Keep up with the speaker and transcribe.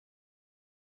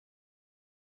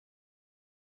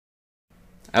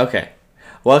Okay.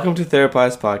 Welcome to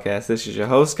Therapize Podcast. This is your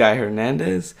host, Guy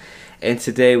Hernandez. And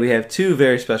today we have two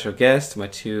very special guests, my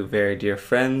two very dear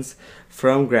friends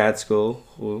from grad school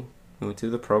who went through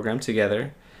the program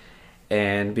together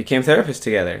and became therapists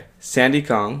together, Sandy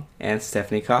Kong and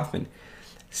Stephanie Kaufman.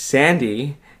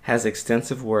 Sandy has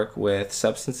extensive work with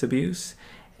substance abuse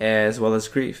as well as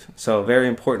grief. So very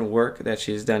important work that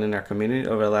she's done in our community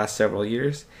over the last several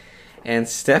years. And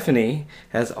Stephanie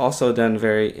has also done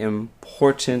very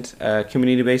important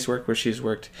community-based work where she's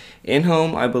worked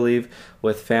in-home, I believe,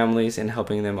 with families and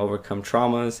helping them overcome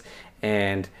traumas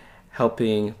and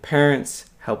helping parents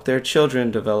help their children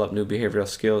develop new behavioral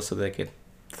skills so they can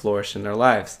flourish in their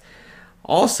lives.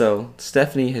 Also,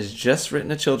 Stephanie has just written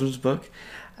a children's book,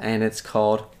 and it's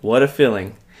called What a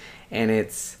Feeling. And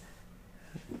it's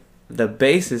the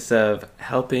basis of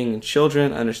helping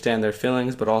children understand their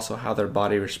feelings, but also how their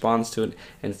body responds to it.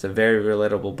 And it's a very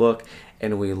relatable book,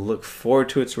 and we look forward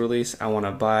to its release. I want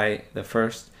to buy the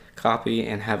first copy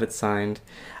and have it signed.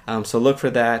 So look for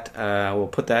that. We'll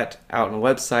put that out on the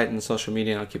website and social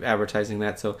media, and I'll keep advertising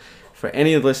that. So for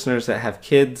any listeners that have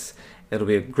kids, it'll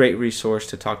be a great resource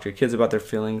to talk to your kids about their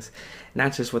feelings,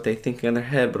 not just what they think in their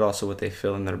head, but also what they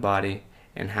feel in their body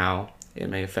and how it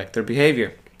may affect their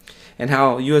behavior, and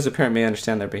how you as a parent may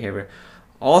understand their behavior.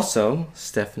 Also,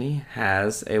 Stephanie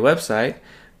has a website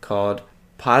called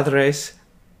Padres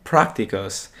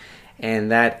Practicos,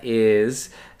 and that is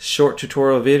short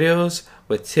tutorial videos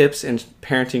with tips and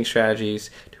parenting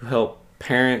strategies to help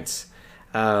parents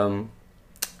create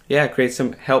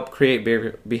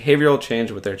behavioral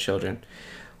change with their children.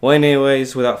 Well,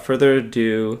 anyways, without further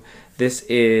ado, this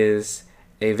is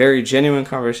a very genuine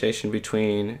conversation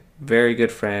between very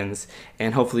good friends,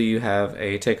 and hopefully you have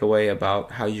a takeaway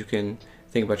about how you can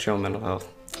think about your own mental health.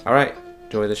 All right,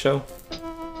 enjoy the show.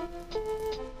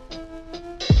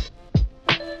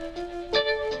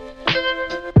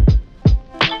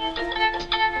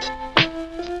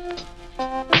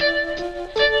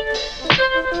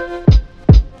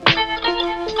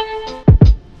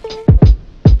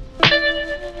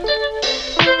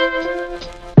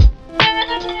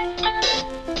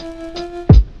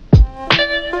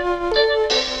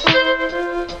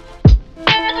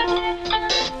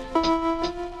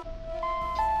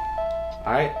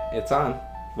 It's on.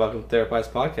 Welcome to Therapize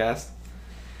Podcast.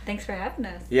 Thanks for having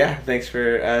us. Yeah, thanks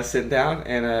for sitting down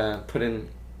and putting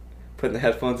the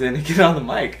headphones in and getting on the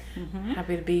mic. Mm-hmm.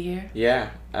 Happy to be here. Yeah.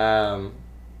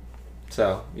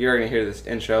 So you're gonna hear this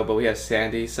intro, but we have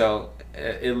Sandy. So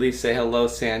at least say hello,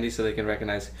 Sandy, so they can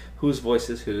recognize whose voice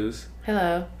is whose.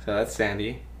 Hello. So that's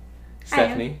Sandy.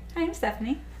 Stephanie. Hi, I'm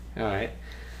Stephanie. All right.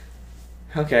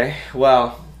 Okay.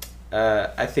 Well,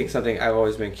 I think something I've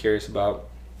always been curious about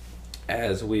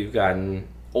as we've gotten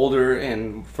older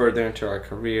and further into our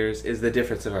careers is the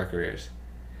difference of our careers.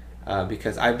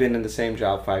 Because I've been in the same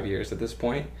job 5 years at this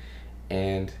point,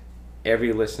 and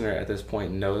every listener at this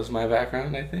point knows my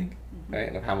background, I think, right?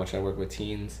 And of how much I work with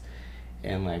teens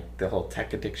and like the whole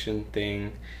tech addiction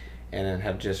thing, and then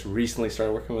have just recently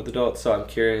started working with adults. So I'm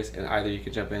curious, and either you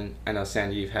can jump in. I know,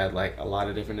 Sandy, you've had like a lot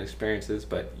of different experiences,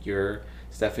 but you're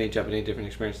Stephanie jumping in different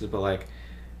experiences, but like,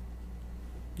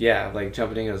 yeah, like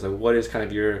jumping in as like, what is kind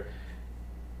of your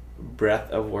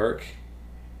breadth of work,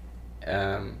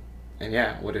 and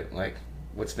yeah,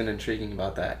 what's been intriguing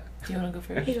about that? Do you want to go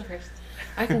first? You go first.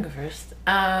 I can go first.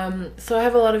 So I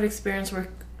have a lot of experience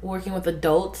working with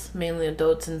adults, mainly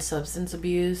adults in substance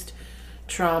abuse,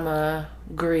 trauma,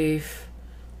 grief,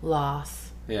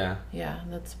 loss. Yeah. Yeah,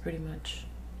 that's pretty much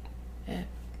it.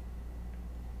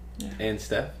 Yeah. And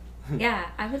Steph? Yeah,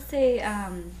 I would say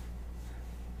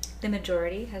the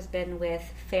majority has been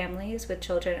with families with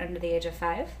children under the age of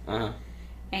 5,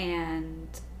 and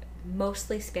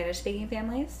mostly Spanish-speaking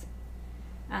families.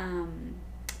 And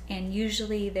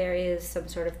usually there is some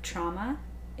sort of trauma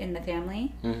in the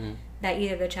family that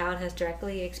either the child has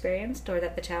directly experienced or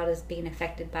that the child is being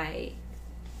affected by,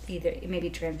 either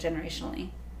maybe transgenerationally.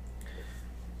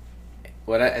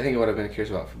 What I think what I've been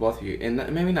curious about for both of you, and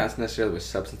maybe not necessarily with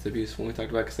substance abuse when we talked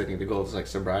about, because I think the goal is like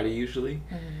sobriety usually,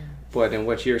 but in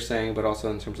what you're saying, but also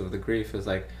in terms of the grief, is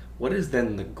like, what is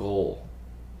then the goal?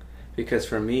 Because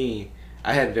for me,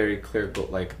 I had very clear goal,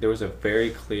 like there was a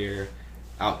very clear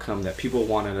outcome that people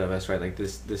wanted of us, right? Like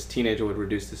this teenager would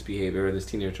reduce this behavior, or this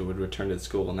teenager would return to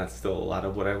school, and that's still a lot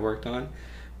of what I've worked on.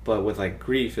 But with like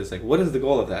grief, is like, what is the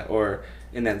goal of that? Or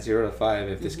in that 0 to 5,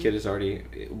 if this kid is already,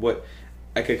 what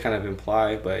I could kind of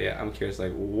imply, but yeah, I'm curious,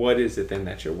 like, what is it then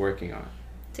that you're working on?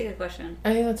 It's a good question.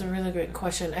 I think that's a really great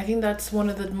question. I think that's one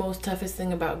of the most toughest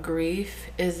thing about grief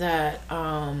is that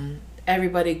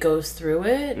everybody goes through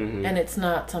it, mm-hmm. and it's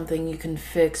not something you can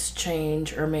fix,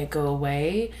 change, or make go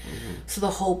away. Mm-hmm. So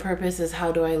the whole purpose is,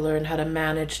 how do I learn how to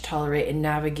manage, tolerate, and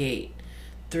navigate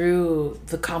through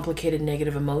the complicated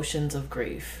negative emotions of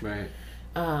grief. Right.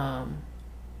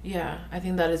 Yeah, I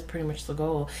think that is pretty much the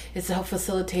goal. It's to help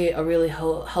facilitate a really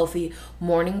healthy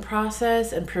mourning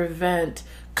process and prevent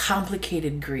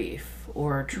complicated grief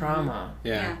or trauma. Mm-hmm.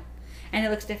 Yeah. And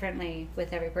it looks differently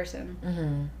with every person.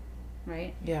 Mm-hmm.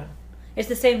 Right? Yeah. It's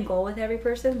the same goal with every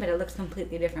person, but it looks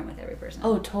completely different with every person.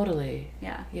 Oh, totally.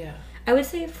 Yeah. Yeah. I would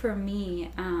say for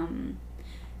me,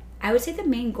 I would say the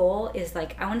main goal is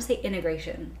like, I want to say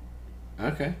integration.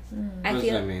 Okay. What does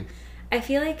that mean? I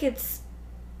feel like it's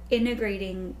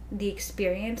integrating the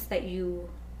experience that you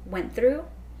went through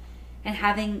and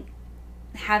having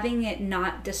it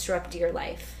not disrupt your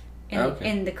life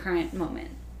in the current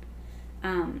moment.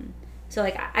 So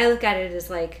like, I look at it as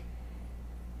like,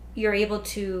 you're able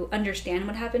to understand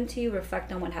what happened to you,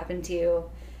 reflect on what happened to you,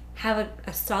 have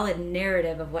a solid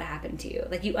narrative of what happened to you.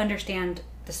 Like, you understand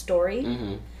the story.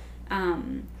 Mm-hmm.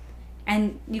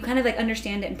 And you kind of like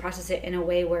understand it and process it in a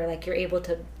way where like you're able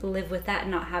to live with that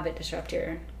and not have it disrupt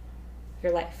your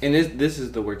life. And this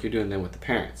is the work you're doing then with the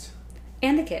parents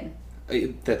and the kid.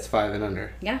 That's 5 and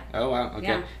under. Yeah. Oh wow. Okay.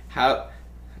 Yeah. How?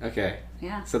 Okay.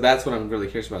 Yeah. So that's what I'm really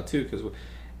curious about too, because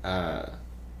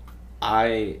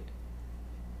I've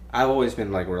always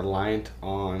been like reliant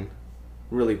on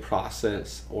really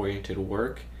process oriented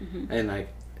work, mm-hmm. and like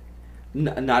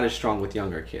not as strong with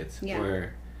younger kids,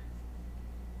 where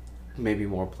maybe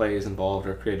more play is involved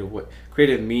or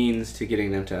creative means to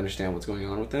getting them to understand what's going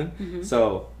on with them. Mm-hmm.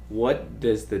 So what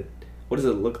does it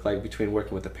look like between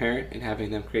working with the parent and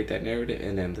having them create that narrative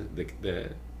and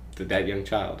then that young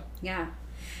child? Yeah.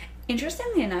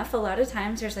 Interestingly enough, a lot of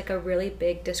times there's like a really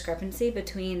big discrepancy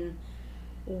between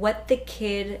what the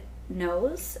kid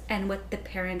knows and what the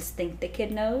parents think the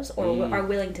kid knows or are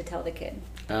willing to tell the kid.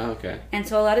 Oh, okay. And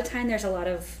so a lot of time there's a lot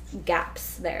of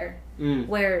gaps there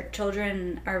where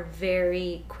children are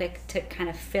very quick to kind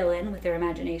of fill in with their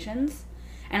imaginations.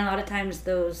 And a lot of times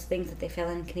those things that they fill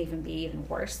in can even be even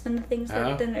worse than the things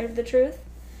that are the truth.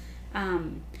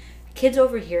 Kids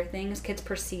overhear things, kids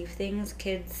perceive things,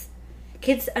 kids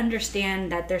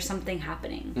understand that there's something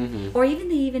happening. Mm-hmm. Or even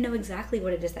they even know exactly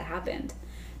what it is that happened.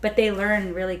 But they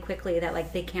learn really quickly that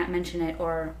like they can't mention it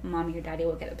or mommy or daddy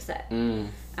will get upset.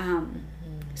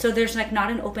 So there's like not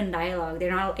an open dialogue.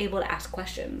 They're not able to ask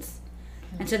questions.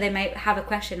 And so they might have a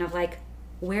question of like,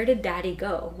 where did daddy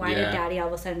go? Why did daddy all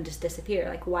of a sudden just disappear?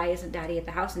 Like, why isn't daddy at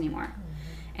the house anymore?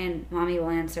 And mommy will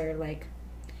answer like,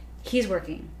 he's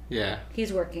working. Yeah.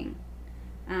 He's working.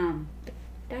 But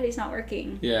daddy's not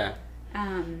working. Yeah.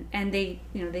 And they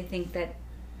think that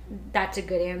that's a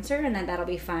good answer and that that'll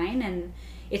be fine. And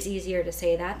it's easier to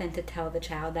say that than to tell the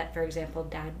child that, for example,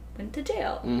 dad went to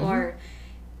jail or,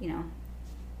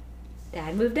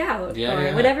 dad moved out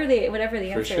or whatever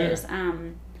the answer is.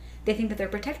 They think that they're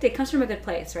protected. It comes from a good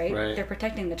place, right? They're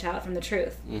protecting the child from the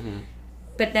truth. Mm-hmm.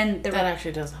 But then that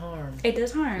actually does harm. It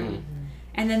does harm. Mm-hmm.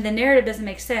 And then the narrative doesn't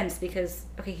make sense because,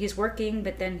 okay, he's working,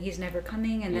 but then he's never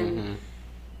coming, and then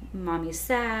mommy's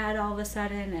sad all of a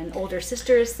sudden, and older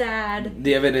sister is sad.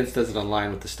 The evidence doesn't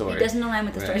align with the story. It doesn't align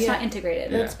with the story. It's not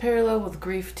integrated. That's parallel with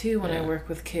grief, too, when I work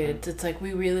with kids. It's like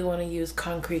we really want to use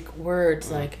concrete words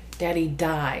like, daddy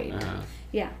died.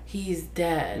 Yeah. He's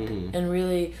dead. Mm-hmm. And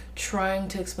really trying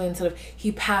to explain instead of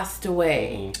he passed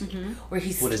away. Mm-hmm. Or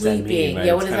he's sleeping. Does that mean, right?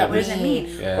 Yeah, what does that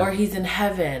mean? Yeah. Or he's in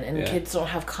heaven. And kids don't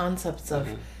have concepts of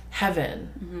heaven,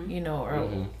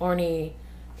 or any,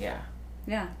 Yeah.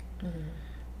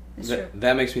 It's true.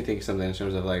 That makes me think something in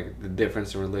terms of like the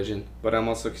difference in religion. But I'm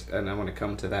also, and I want to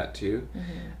come to that too,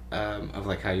 of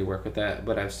like how you work with that.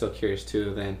 But I'm still curious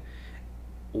too, then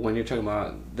when you're talking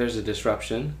about there's a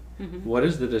disruption, what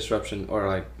is the disruption? Or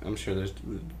like, I'm sure there's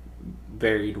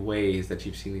varied ways that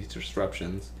you've seen these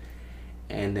disruptions.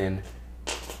 And then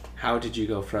how did you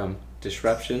go from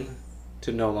disruption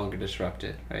to no longer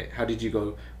disrupted, right? How did you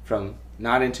go from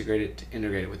not integrated to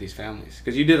integrated with these families?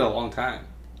 Because you did a long time,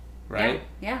 right?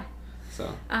 Yeah.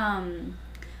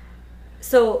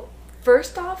 So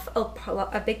first off,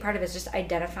 a big part of it is just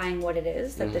identifying what it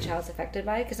is that the child's affected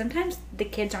by. Because sometimes the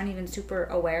kids aren't even super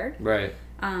aware. Right.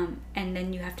 And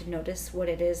then you have to notice what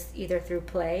it is, either through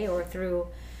play or through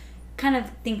kind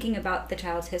of thinking about the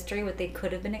child's history, what they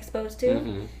could have been exposed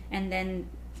to. And then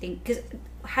think, because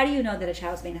how do you know that a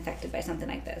child's being affected by something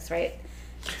like this, right?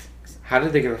 How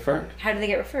did they get referred?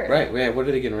 Right, yeah, what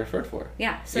are they getting referred for?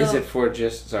 Yeah, so... Is it for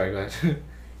just... Sorry, go ahead.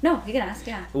 No, you can ask,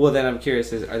 yeah. Well, then I'm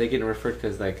curious, are they getting referred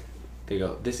because, like, they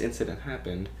go, this incident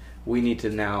happened, we need to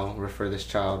now refer this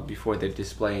child before they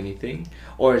display anything?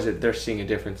 Or is it they're seeing a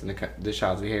difference in the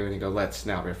child's behavior and they go, let's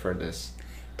now refer this?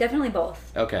 Definitely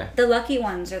both. Okay. The lucky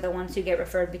ones are the ones who get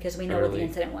referred because we know what the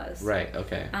incident was. Right,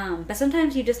 okay. But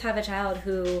sometimes you just have a child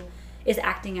who is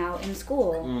acting out in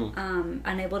school,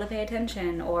 unable to pay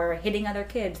attention, or hitting other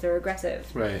kids, they're aggressive.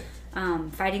 Right.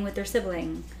 Fighting with their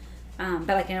sibling, but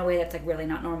like in a way that's like really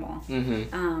not normal.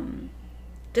 Mm-hmm.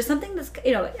 Just something that's,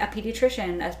 you know, a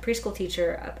pediatrician, a preschool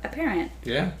teacher, a parent.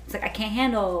 Yeah. It's like, I can't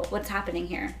handle what's happening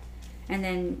here. And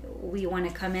then we want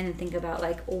to come in and think about,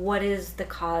 like, what is the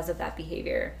cause of that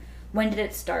behavior? When did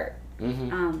it start?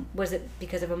 Mm-hmm. Was it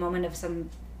because of a moment of some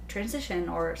transition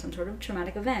or some sort of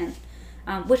traumatic event?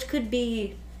 Which could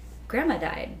be grandma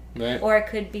died. Right. Or it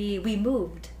could be we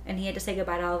moved and he had to say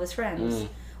goodbye to all of his friends.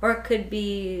 Or it could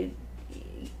be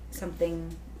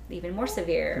something even more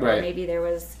severe. Right. Or maybe there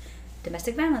was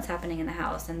domestic violence happening in the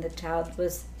house and the child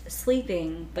was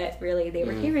sleeping, but really they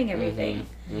were hearing everything.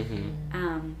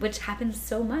 Which happens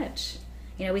so much.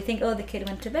 You know, we think, oh, the kid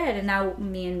went to bed and now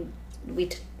we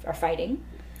are fighting.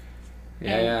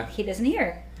 Yeah. He doesn't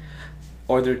hear.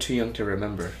 Or they're too young to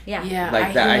remember. Yeah. Yeah.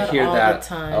 Like that, I hear that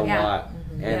a Yeah. lot.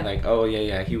 And like, oh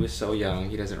yeah, he was so young,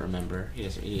 he doesn't remember. He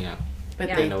doesn't. Yeah. But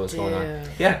Yeah. they know what's do. going on.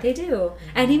 Yeah. They do.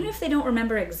 And even if they don't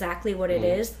remember exactly what it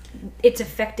is, it's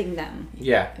affecting them.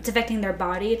 Yeah. It's affecting their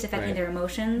body. It's affecting their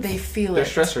emotions. They feel Their it.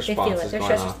 stress They response feel it. is Their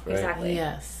going stress, off, right? exactly.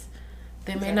 Yes.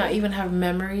 They may not even have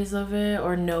memories of it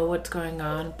or know what's going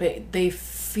on, but they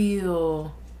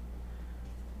feel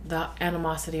the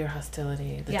animosity or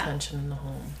hostility, the tension in the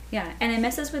home. Yeah, and it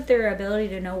messes with their ability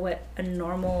to know what a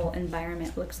normal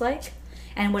environment looks like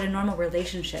and what a normal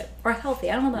relationship, or healthy,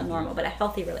 I don't know about normal, but a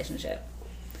healthy relationship,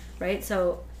 right?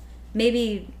 So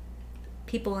maybe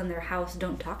people in their house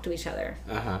don't talk to each other.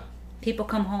 People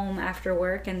come home after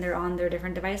work and they're on their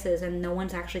different devices and no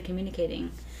one's actually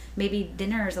communicating. Maybe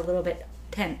dinner is a little bit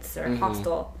tense or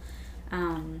hostile.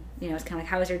 You know, it's kind of like,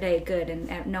 how was your day? Good.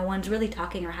 And no one's really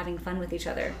talking or having fun with each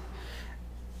other.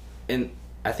 And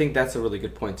I think that's a really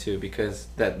good point too, because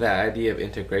that idea of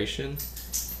integration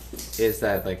is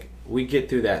that, like, we get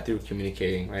through that through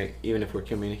communicating, right? Even if we're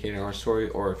communicating our story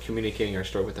or communicating our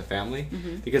story with the family.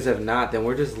 Because if not, then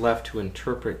we're just left to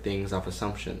interpret things off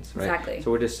assumptions, right? Exactly.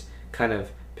 So we're just kind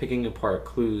of picking apart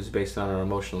clues based on our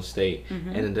emotional state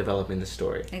and then developing the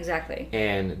story. Exactly.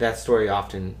 And that story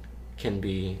often can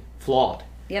be flawed.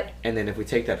 Yep. And then if we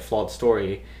take that flawed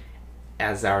story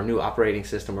as our new operating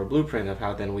system or blueprint of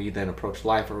how then we then approach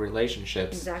life or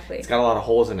relationships, exactly, it's got a lot of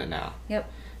holes in it now. Yep.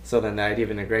 So then the idea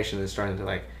of integration is starting to,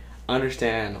 like,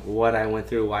 understand what I went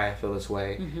through, why I feel this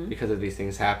way, because of these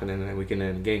things happening, and then we can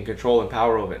then gain control and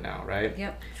power over it now, right?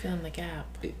 Yep. Filling the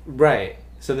gap. Right.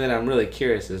 So then I'm really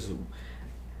curious is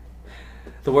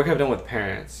the work I've done with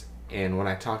parents, and when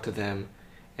I talk to them,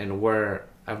 and where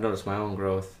I've noticed my own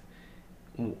growth,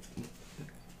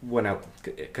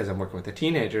 because I'm working with the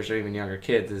teenagers or even younger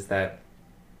kids, is that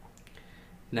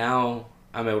now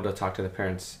I'm able to talk to the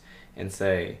parents and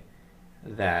say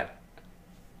that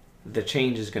the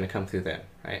change is going to come through them,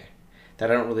 right?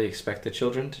 That I don't really expect the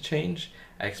children to change.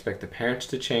 I expect the parents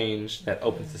to change. That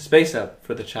opens the space up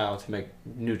for the child to make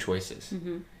new choices.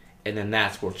 And then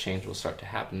that's where change will start to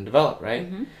happen and develop, right?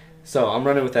 So I'm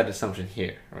running with that assumption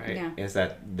here, right? Yeah. Is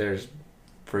that there's,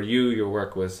 for you, your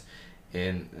work was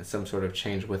in some sort of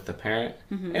change with the parent,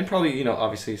 and probably, you know,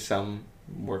 obviously some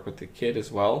work with the kid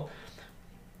as well.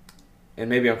 And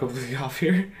maybe I'm completely off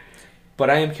here,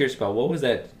 but I am curious about what was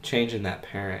that change in that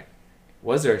parent.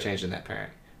 Was there a change in that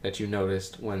parent that you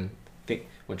noticed when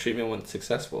treatment wasn't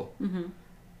successful?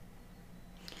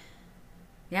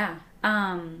 Yeah.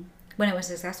 When it was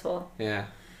successful. Yeah.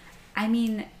 I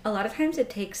mean, a lot of times it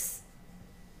takes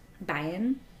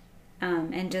buy-in,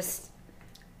 and just,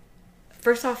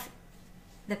 first off,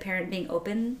 the parent being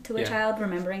open to a child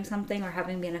remembering something or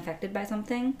having been affected by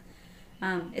something.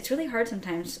 It's really hard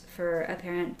sometimes for a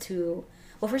parent to,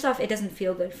 well, first off, it doesn't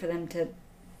feel good for them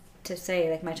to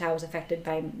say, like, my child was affected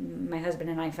by my husband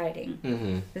and I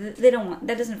fighting. They don't want,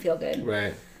 that doesn't feel good.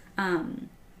 Right.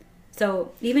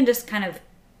 So even just kind of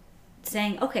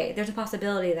saying, okay, there's a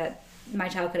possibility that my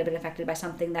child could have been affected by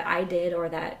something that I did or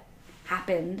that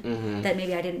happened, that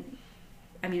maybe I didn't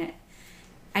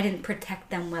protect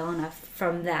them well enough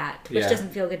from that, which doesn't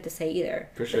feel good to say either.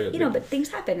 For sure. But, you know, but things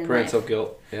happen in Parental life.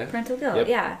 guilt. Yeah. Parental guilt,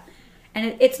 yeah.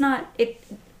 And it's not,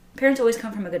 parents always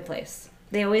come from a good place.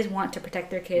 They always want to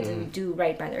protect their kids and do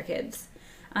right by their kids.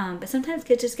 But sometimes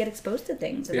kids just get exposed to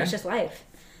things, and that's just life.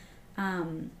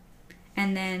 And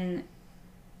then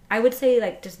I would say,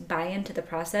 like, just buy into the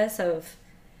process of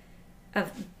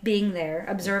being there,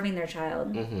 observing their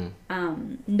child,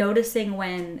 noticing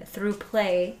when through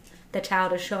play the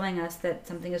child is showing us that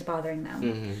something is bothering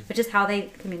them, which is how they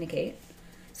communicate.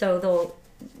 So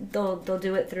they'll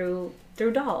do it through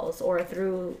dolls or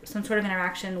through some sort of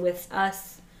interaction with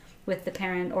us, with the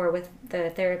parent or with the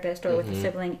therapist or with the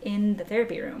sibling in the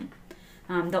therapy room.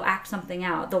 They'll act something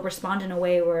out. They'll respond in a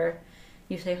way where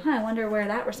you say, I wonder where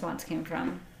that response came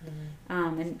from.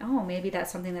 And maybe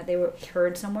that's something that they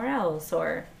heard somewhere else,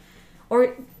 or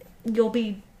you'll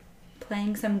be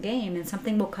playing some game and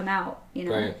something will come out,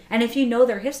 Right. And if you know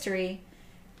their history,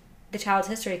 the child's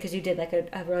history, because you did like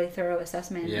a really thorough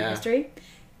assessment in history,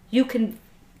 you can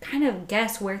kind of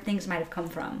guess where things might have come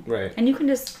from. Right. And you can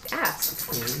just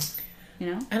ask,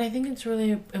 And I think it's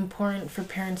really important for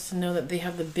parents to know that they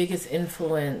have the biggest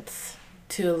influence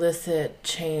to elicit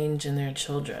change in their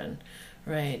children,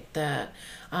 right? That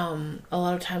a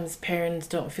lot of times parents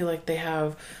don't feel like they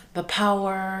have the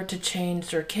power to change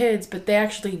their kids, but they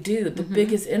actually do. The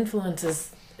biggest influence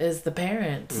is the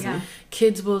parents. Yeah.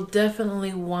 Kids will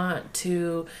definitely want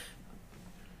to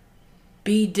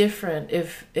be different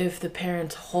if the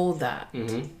parents hold that.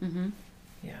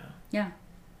 Yeah.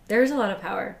 There's a lot of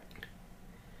power.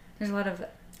 There's a lot of...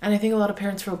 And I think a lot of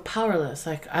parents feel powerless.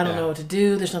 Like, I don't know what to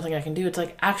do. There's nothing I can do. It's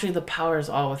like, actually, the power is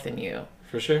all within you.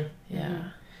 For sure. Yeah.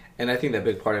 And I think that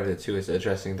big part of it, too, is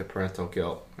addressing the parental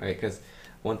guilt, right? Because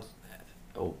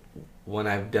when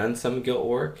I've done some guilt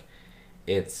work,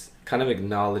 it's kind of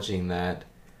acknowledging that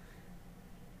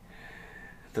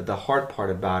the hard part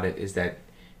about it is that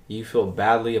you feel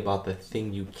badly about the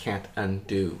thing you can't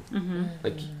undo.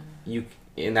 Like,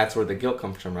 and that's where the guilt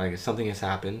comes from, right? Like, something has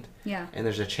happened. Yeah. And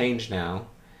there's a change now.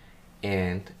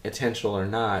 And intentional or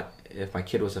not, if my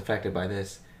kid was affected by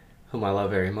this, whom I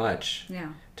love very much,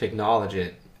 to acknowledge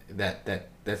it,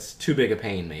 that's too big a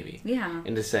pain, maybe. Yeah.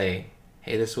 And to say,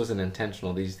 hey, this wasn't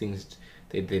intentional. These things,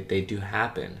 they do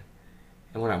happen.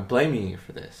 And we're not blaming you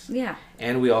for this. Yeah.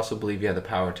 And we also believe you have the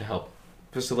power to help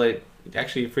facilitate,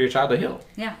 actually, for your child to heal.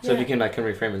 Yeah. So if you can,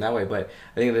 reframe it that way. But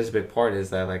I think there's a big part is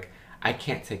that, I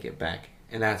can't take it back.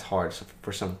 And that's hard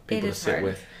for some people to sit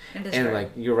with. And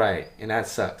hard. You're right. And that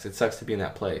sucks. It sucks to be in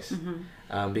that place.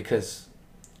 Because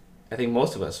I think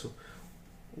most of us,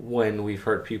 when we've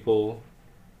hurt people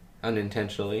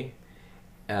unintentionally,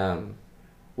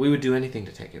 we would do anything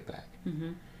to take it back.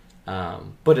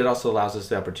 But it also allows us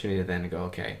the opportunity then to go,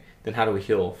 okay, then how do we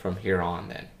heal from here on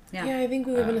then? Yeah, I think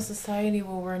we live in a society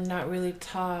where we're not really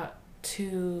taught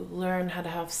to learn how to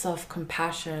have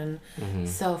self-compassion,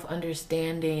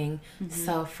 self-understanding,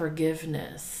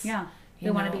 self-forgiveness. Yeah. We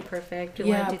want to be perfect.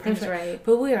 We want to do things right.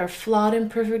 But we are flawed,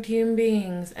 imperfect human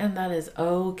beings, and that is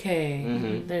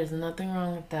okay. There's nothing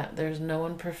wrong with that. There's no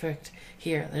one perfect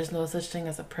here. There's no such thing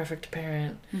as a perfect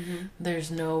parent. There's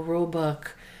no rule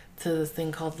book to this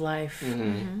thing called life.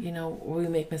 We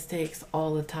make mistakes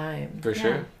all the time. For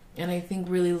sure. And I think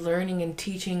really learning and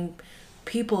teaching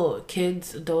people,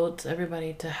 kids, adults,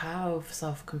 everybody, to have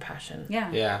self-compassion.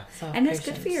 Yeah. And it's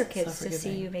good for your kids to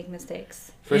see you make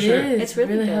mistakes. For sure. It's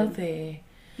really good. Healthy.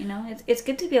 It's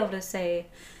good to be able to say,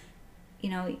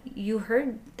 you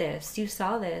heard this, you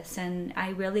saw this, and I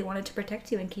really wanted to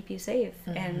protect you and keep you safe.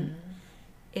 And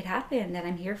it happened, and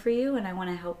I'm here for you, and I want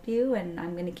to help you, and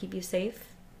I'm going to keep you safe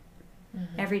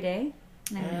every day.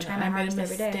 And I'm going to try my hardest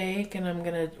every day. I made a mistake, and I'm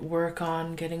going to work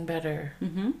on getting better.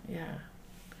 Yeah.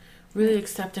 Really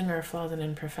accepting our flaws and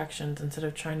imperfections instead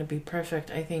of trying to be perfect.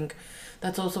 I think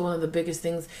that's also one of the biggest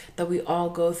things that we all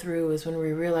go through is when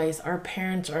we realize our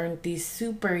parents aren't these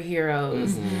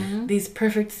superheroes, these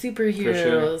perfect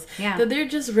superheroes. That they're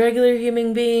just regular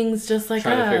human beings just like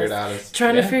us.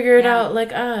 Trying to figure it out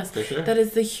like us. That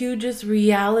is the hugest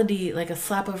reality, like a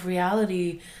slap of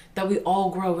reality that we all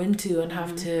grow into and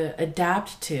have to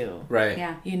adapt to. Right.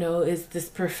 Yeah. Is this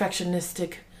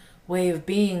perfectionistic way of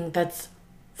being that's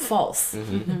false.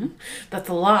 That's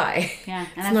a lie. Yeah.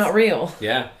 And it's not real.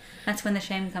 Yeah. That's when the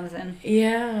shame comes in.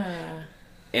 Yeah.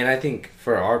 And I think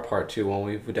for our part too, when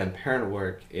we've done parent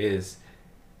work, is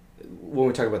when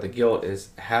we talk about the guilt, is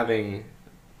having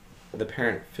the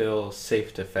parent feel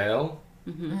safe to fail.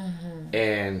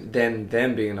 And then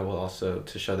them being able also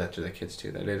to show that to the kids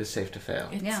too, that it is safe to fail.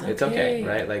 It's okay,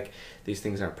 right? These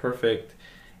things aren't perfect.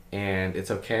 And it's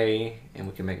okay, and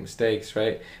we can make mistakes,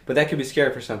 right? But that could be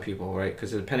scary for some people, right?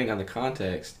 Because depending on the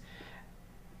context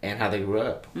and how they grew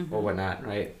up or whatnot,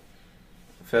 right?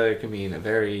 Failure can mean a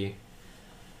very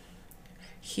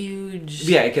huge...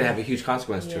 Yeah, it can have a huge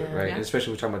consequence to it, right? Yeah. And especially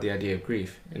when we're talking about the idea of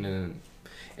grief and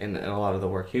a lot of the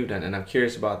work you've done. And I'm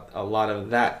curious about a lot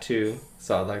of that, too.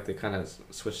 So I'd like to kind of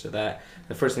switch to that.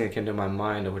 The first thing that came to my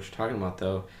mind of what you're talking about,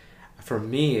 though, for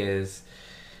me is...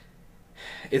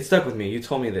 it stuck with me. You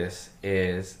told me this,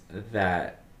 is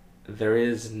that there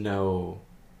is no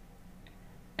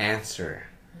answer.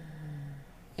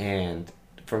 And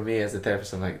for me as a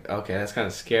therapist, I'm like, okay, that's kind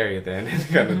of scary then.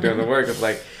 Kind of doing the work of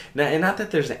like, and not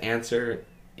that there's an answer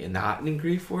not in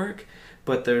grief work,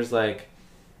 but there's like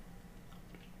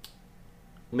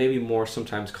maybe more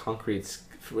sometimes concrete,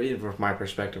 from my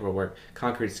perspective of work,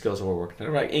 concrete skills that we're working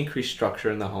on, like increased structure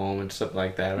in the home and stuff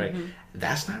like that, right? Mm-hmm.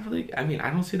 That's not really, I mean, I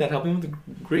don't see that helping with the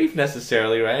grief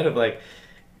necessarily, right? Of like,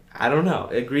 I don't know.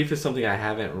 Grief is something I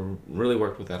haven't really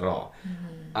worked with at all. Mm-hmm.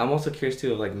 I'm also curious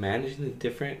too of like managing the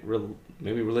different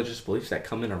maybe religious beliefs that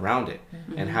come in around it,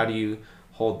 mm-hmm. and how do you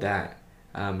hold that?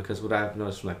 Because what I've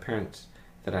noticed from my parents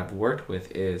that I've worked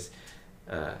with is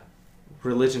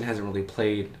religion hasn't really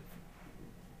played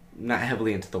not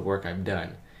heavily into the work I've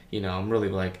done. You know, I'm really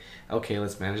like, okay,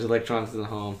 let's manage electronics in the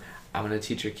home. I'm going to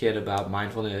teach your kid about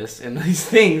mindfulness and these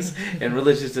things. And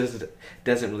religion just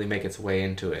doesn't really make its way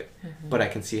into it. Mm-hmm. But I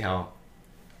can see how,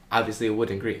 obviously, it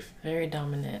would in grief. Very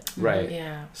dominant. Right.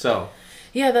 Yeah. So.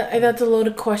 Yeah, that's a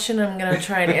loaded question. I'm going to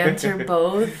try and answer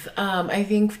both. I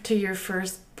think to your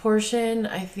first portion,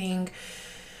 I think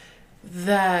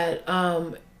that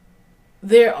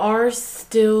there are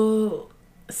still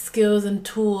skills and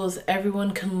tools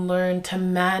everyone can learn to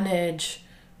manage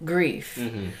grief.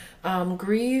 Mm-hmm.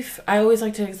 Grief, I always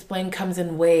like to explain, comes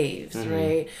in waves, mm-hmm.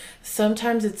 right?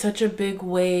 Sometimes it's such a big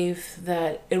wave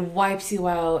that it wipes you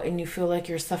out and you feel like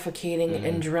you're suffocating mm-hmm.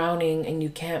 and drowning and you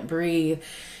can't breathe,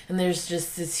 and there's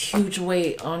just this huge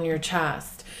weight on your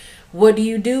chest. What do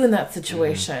you do in that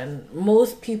situation? Mm-hmm.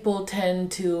 Most people tend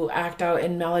to act out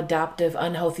in maladaptive,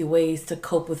 unhealthy ways to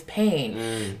cope with pain.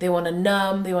 Mm. They want to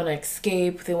numb, they want to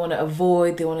escape, they want to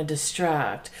avoid, they want to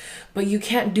distract. But you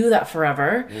can't do that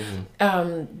forever.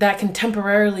 Mm-hmm. That can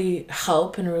temporarily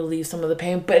help and relieve some of the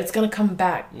pain, but it's going to come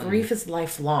back. Mm-hmm. Grief is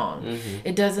lifelong. Mm-hmm.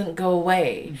 It doesn't go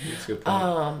away. Mm-hmm. That's a good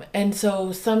point. And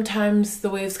so sometimes the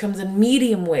waves comes in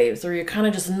medium waves, or you're kind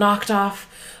of just knocked off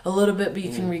a little bit, but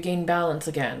you can regain balance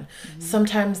again. Mm-hmm.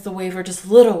 Sometimes the wave are just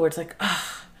little, where it's like,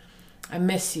 I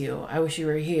miss you. I wish you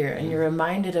were here. And you're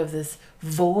reminded of this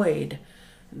void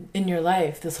in your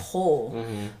life, this hole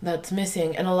mm-hmm. that's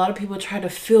missing. And a lot of people try to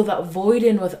fill that void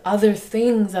in with other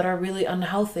things that are really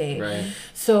unhealthy. Right.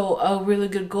 So a really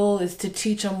good goal is to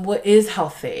teach them what is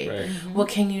healthy. Right. Mm-hmm. What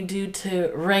can you do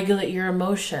to regulate your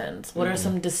emotions? What mm-hmm. are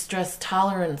some distress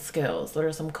tolerance skills? What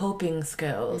are some coping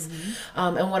skills?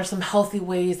 Mm-hmm. And what are some healthy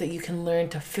ways that you can learn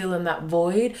to fill in that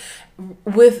void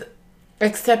with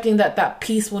accepting that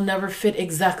piece will never fit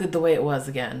exactly the way it was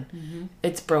again. Mm-hmm.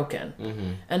 It's broken.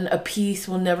 Mm-hmm. And a piece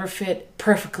will never fit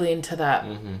perfectly into that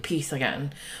mm-hmm. piece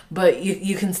again. But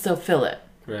you can still fill it.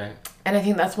 Right. And I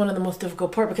think that's one of the most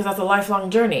difficult part, because that's a lifelong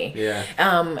journey. Yeah.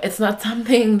 It's not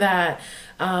something that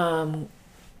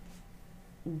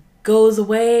goes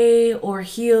away or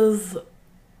heals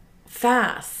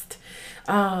fast.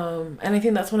 And I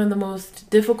think that's one of the most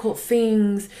difficult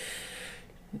things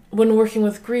when working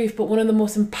with grief, but one of the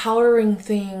most empowering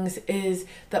things is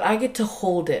that I get to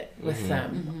hold it with mm-hmm.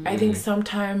 them. Mm-hmm. I think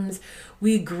sometimes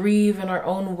we grieve in our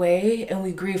own way, and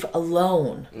we grieve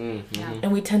alone. Mm-hmm. Yeah.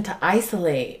 And we tend to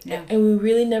isolate. Yeah. And we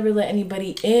really never let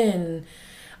anybody in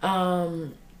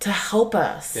to help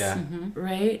us. Yeah. Mm-hmm.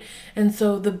 Right? And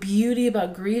so the beauty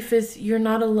about grief is you're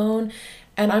not alone.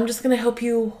 And I'm just going to help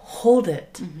you hold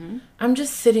it. Mm-hmm. I'm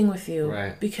just sitting with you.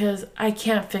 Right. Because I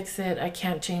can't fix it. I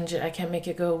can't change it. I can't make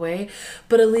it go away.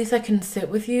 But at least I can sit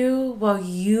with you while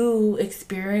you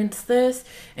experience this,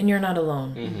 and you're not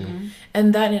alone. Mm-hmm.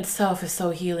 And that in itself is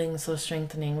so healing, so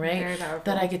strengthening, right?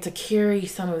 That I get to carry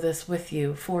some of this with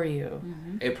you, for you.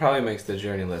 Mm-hmm. It probably makes the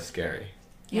journey less scary.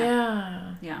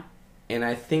 Yeah. Yeah. And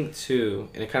I think, too,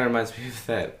 and it kind of reminds me of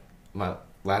that, my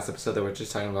last episode that we were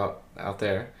just talking about out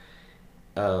there,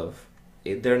 of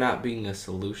there not being a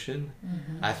solution,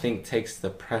 mm-hmm. I think takes the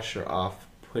pressure off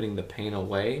putting the pain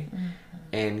away mm-hmm.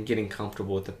 and getting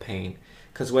comfortable with the pain.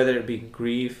 Because whether it be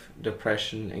grief,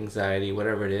 depression, anxiety,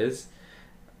 whatever it is,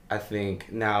 I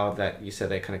think now that you said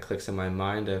that, kind of clicks in my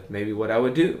mind of maybe what I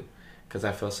would do, because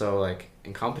I feel so like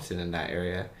incompetent in that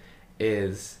area,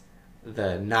 is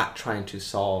the not trying to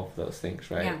solve those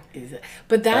things, right? Yeah.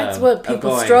 But that's what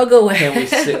people struggle with.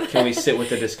 Can we sit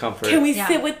with the discomfort? Can we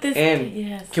sit with this?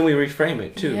 And can we reframe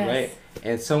it too, right?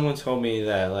 And someone told me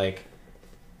that like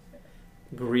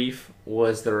grief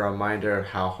was the reminder of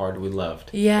how hard we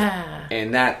loved. Yeah.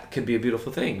 And that could be a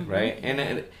beautiful thing, mm-hmm. right?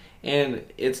 And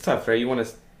it's tough, right? You want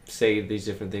to say these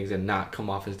different things and not come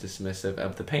off as dismissive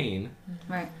of the pain.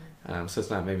 Mm-hmm. Right. So it's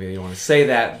not maybe you want to say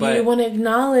that, but you want to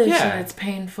acknowledge that it's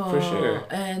painful, for sure,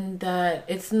 and that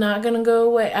it's not gonna go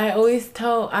away. I'm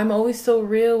always so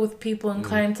real with people and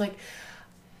clients, like,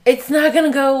 it's not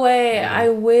gonna go away. I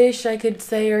wish I could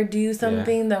say or do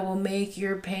something that will make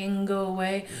your pain go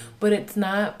away, but it's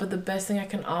not. But the best thing I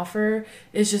can offer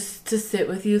is just to sit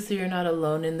with you so you're not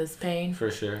alone in this pain. For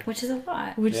sure. Which is a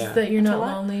lot. Which is that you're not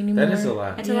lonely anymore. That is a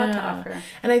lot. It's a lot to offer.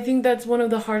 And I think that's one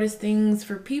of the hardest things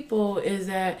for people is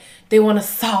that they want to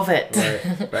solve it.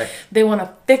 Right. They want to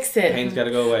fix it. Pain's got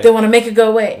to go away. They want to make it go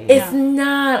away. It's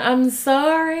not. I'm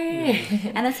sorry.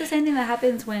 And that's the same thing that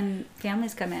happens when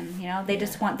families come in. You know, they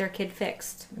just want their kid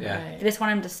fixed. Yeah. They just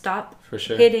want him to stop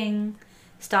hitting,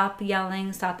 stop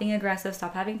yelling, stop being aggressive,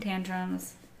 stop having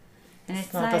tantrums. And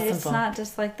it's not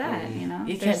just like that, you know.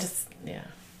 You can't just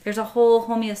There's a whole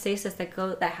homeostasis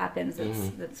that happens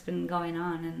that's been going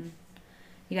on, and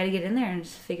you got to get in there and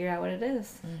just figure out what it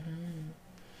is.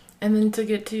 And then to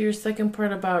get to your second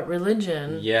part about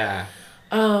religion. Yeah.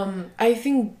 I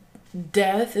think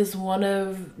death is one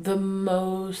of the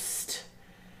most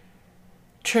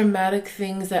traumatic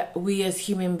things that we as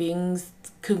human beings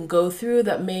can go through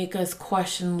that make us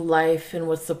question life and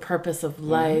what's the purpose of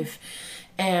life.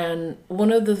 And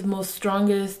one of the most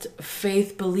strongest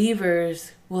faith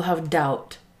believers will have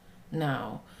doubt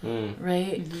now,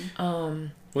 right?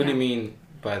 What do you mean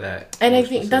by that? And I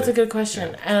think that's a good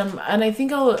question. And I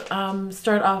think I'll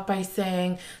start off by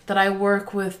saying that I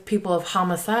work with people of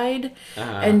homicide.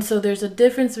 And so there's a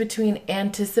difference between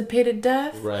anticipated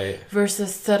death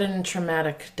versus sudden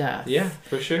traumatic death. Yeah,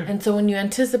 for sure. And so when you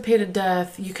anticipate a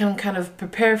death, you can kind of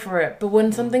prepare for it. But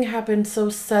when something happens so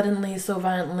suddenly, so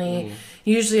violently,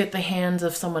 usually at the hands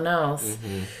of someone else,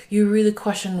 you really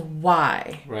question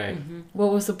why. Right.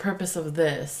 What was the purpose of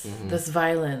this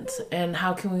violence? And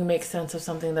how can we make sense of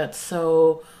something that's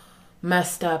so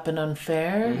messed up and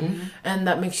unfair? And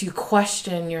that makes you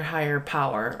question your higher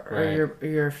power or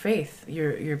your faith,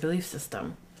 your belief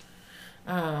system.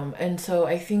 And so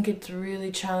I think it's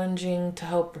really challenging to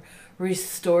help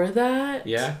restore that.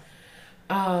 Yeah.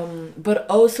 But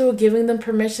also giving them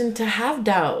permission to have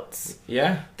doubts.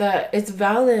 Yeah. That it's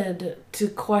valid to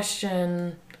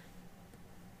question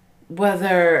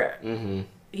whether,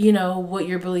 you know, what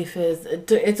your belief is.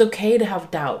 It's okay to have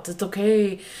doubts. It's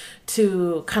okay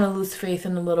to kind of lose faith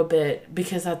in a little bit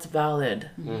because that's valid.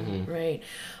 Right?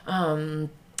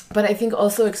 But I think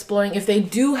also exploring if they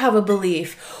do have a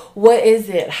belief, what is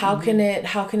it? How can it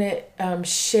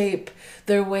shape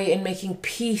their way in making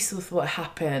peace with what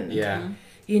happened? Yeah.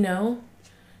 You know,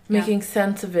 making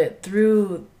sense of it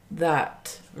through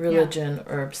that religion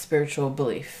or spiritual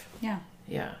belief. Yeah.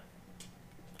 Yeah.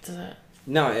 Does that?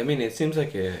 No, I mean, it seems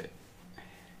like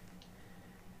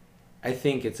I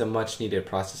think it's a much needed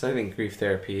process. I think grief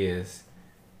therapy is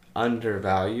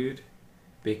undervalued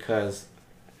because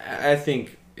I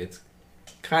think it's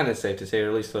kind of safe to say, or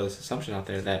at least throw this assumption out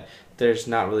there, that there's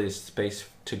not really space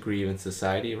to grieve in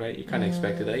society, right? You kind of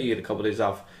expected that. You get a couple days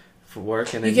off for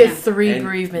work, and then you get 3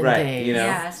 bereavement days. You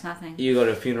know, it's nothing. You go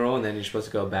to a funeral, and then you're supposed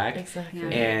to go back. Exactly. Yeah.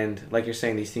 And like you're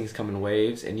saying, these things come in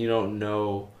waves, and you don't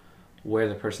know where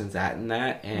the person's at in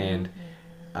that, and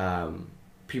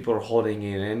people are holding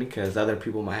it in because other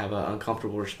people might have an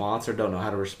uncomfortable response or don't know how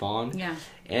to respond. Yeah.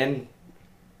 And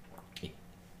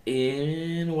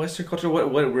in Western culture,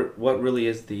 what really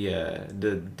is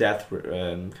the death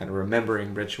kind of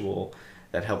remembering ritual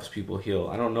that helps people heal?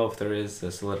 I don't know if there is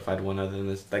a solidified one other than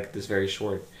this very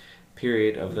short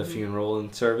period of the funeral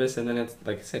and service, and then it's,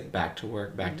 like I said, back to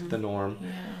work, back to the norm.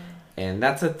 Yeah. And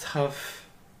that's a tough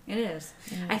It is.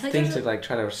 Yeah. I feel thing to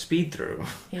try to speed through.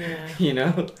 Yeah. You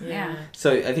know? Yeah.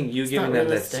 So I think you giving them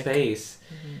that realistic. space,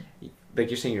 like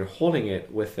you're saying, you're holding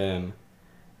it with them,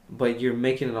 but you're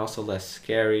making it also less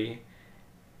scary,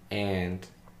 and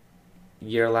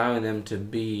you're allowing them to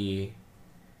be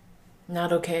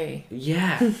not okay.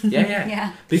 Yeah.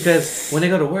 Yeah. Because when they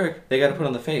go to work, they got to put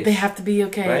on the face. They have to be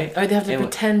okay. Right? Or they have to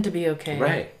pretend to be okay.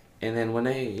 Right. And then when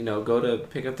they, go to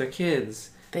pick up their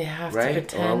kids, they have to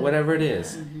pretend. Or whatever it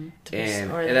is. And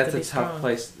that's a tough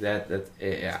place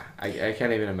I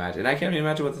can't even imagine. I can't even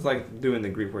imagine what it's like doing the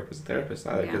grief work as a therapist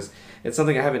either, because it's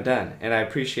something I haven't done, and I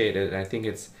appreciate it. And I think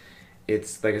it's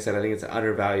like I said, I think it's an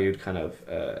undervalued kind of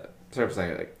service.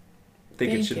 I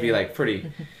think it should be like pretty.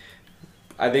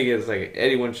 I think it's like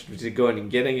anyone should be going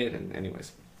and getting it. And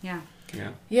anyways. Yeah. Yeah.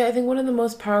 Yeah, I think one of the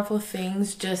most powerful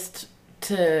things just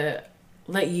to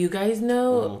let you guys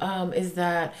know is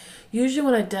that usually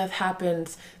when a death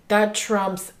happens, that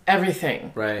trumps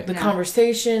everything. Right. The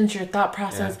conversations, your thought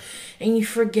process, and you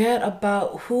forget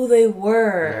about who they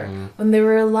were when they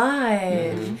were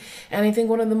alive. And I think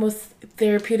one of the most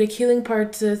therapeutic healing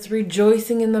parts is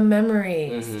rejoicing in the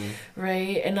memories,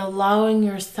 right? And allowing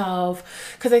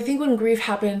yourself, because I think when grief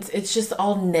happens, it's just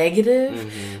all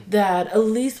negative, that at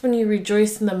least when you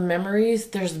rejoice in the memories,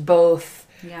 there's both.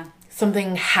 Yeah.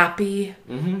 Something happy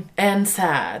and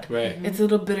sad. Right. It's a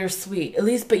little bittersweet. At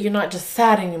least, but you're not just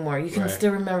sad anymore. You can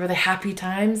still remember the happy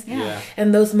times. Yeah.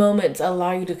 And those moments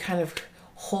allow you to kind of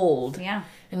hold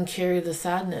and carry the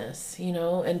sadness, you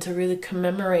know, and to really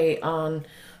commemorate on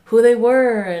who they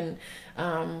were and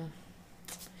and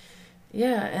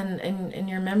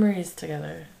your memories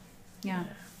together. Yeah.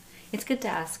 It's good to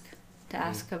ask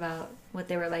about what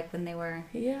they were like when they were.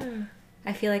 Yeah.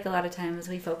 I feel like a lot of times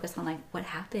we focus on like what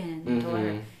happened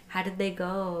or how did they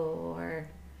go or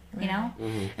you know,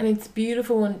 and it's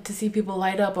beautiful to see people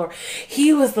light up, or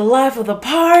he was the life of the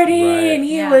party and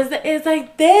he was it's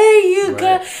like, there you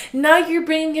go, now you're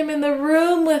bringing him in the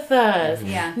room with us,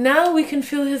 now we can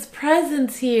feel his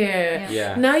presence here,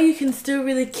 now you can still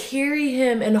really carry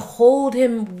him and hold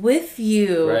him with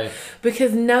you,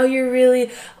 because now you're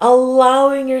really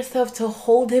allowing yourself to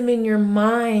hold him in your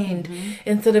mind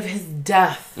instead of his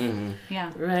death,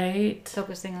 right,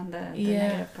 focusing on the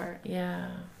negative part.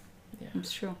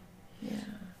 It's true. Yeah.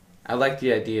 I like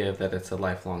the idea that it's a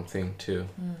lifelong thing too,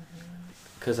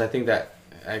 because I think that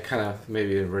I kind of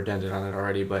maybe redundant on it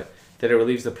already, but that it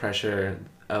relieves the pressure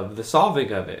of the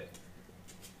solving of it,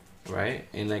 right?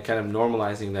 And like kind of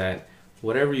normalizing that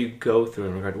whatever you go through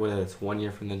in regard, whether it's 1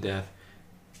 year from the death,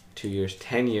 2 years,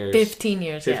 10 years, 15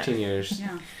 years,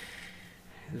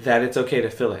 that it's okay to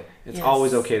feel it. It's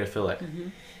always okay to feel it,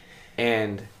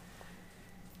 and.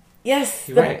 Yes,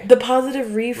 the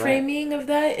positive reframing of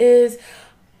that is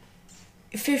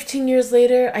 15 years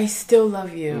later, I still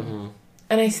love you.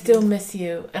 And I still miss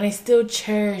you. And I still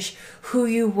cherish who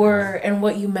you were and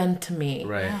what you meant to me.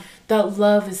 Right. That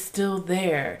love is still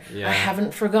there. I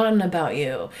haven't forgotten about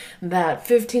you. That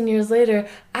 15 years later,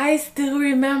 I still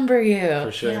remember you.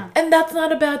 For sure. And that's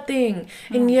not a bad thing.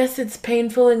 And yes, it's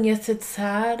painful and yes, it's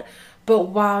sad. But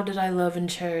wow, did I love and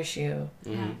cherish you.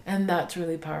 And that's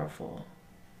really powerful.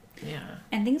 Yeah.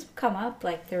 And things will come up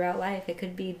like throughout life. It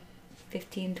could be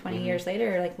 15, 20 years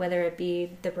later, like whether it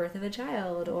be the birth of a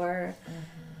child or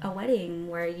a wedding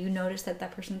where you notice that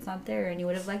that person's not there and you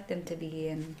would have liked them to be.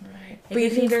 And but you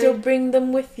can still bring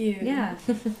them with you. Yeah.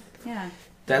 Yeah.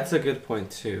 That's a good point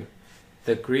too.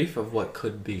 The grief of what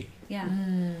could be. Yeah.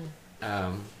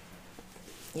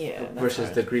 Versus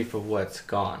the grief of what's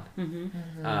gone.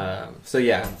 So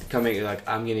yeah, coming like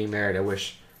I'm getting married. I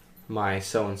wish my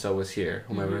so-and-so was here,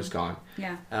 whomever is gone.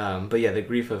 Yeah. But yeah, the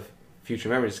grief of future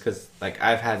memories, because like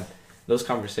I've had those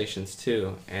conversations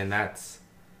too, and that's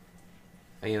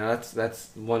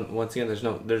once again,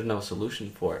 there's no solution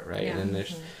for it, right? And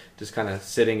there's just kind of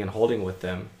sitting and holding with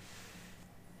them.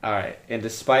 All right, and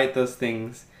despite those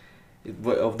things,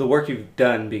 of the work you've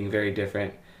done being very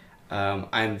different,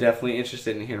 I'm definitely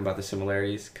interested in hearing about the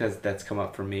similarities, because that's come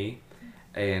up for me,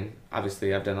 and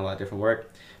obviously I've done a lot of different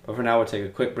work. But for now, we'll take a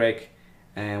quick break,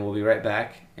 and we'll be right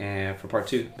back and for part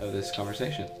 2 of this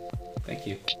conversation. Thank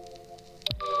you.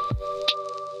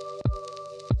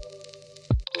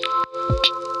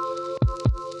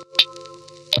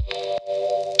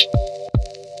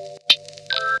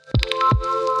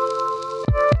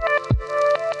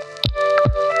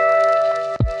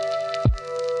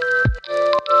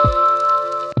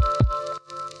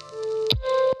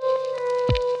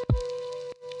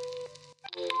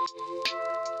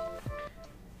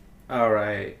 All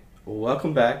right,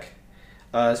 welcome back.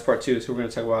 This is part 2, so we're going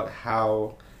to talk about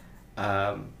how,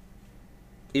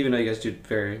 even though you guys do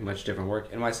very much different work,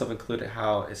 and myself included,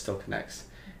 how it still connects,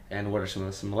 and what are some of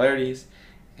the similarities.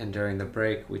 And during the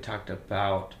break, we talked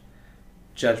about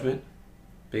judgment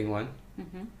being one.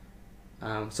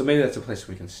 So maybe that's a place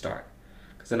we can start,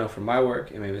 because I know from my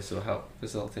work, and maybe this will help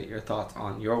facilitate your thoughts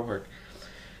on your work.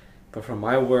 But from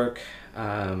my work,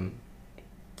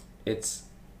 it's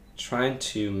trying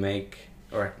to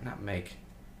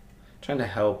trying to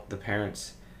help the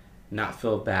parents not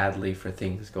feel badly for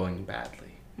things going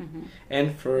badly.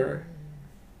 And for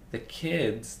the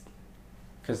kids,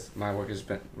 because my work has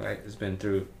been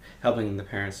through helping the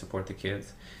parents support the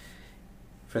kids.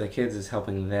 For the kids, is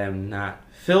helping them not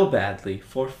feel badly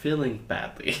for feeling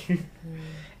badly.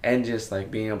 And just like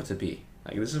being able to be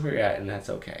like, this is where you're at, and that's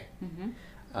okay.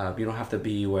 You don't have to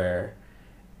be where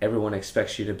everyone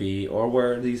expects you to be, or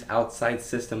where these outside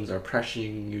systems are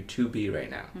pressuring you to be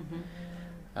right now.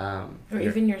 or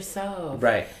even yourself.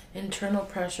 Right. Internal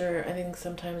pressure. I think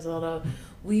sometimes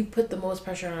we put the most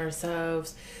pressure on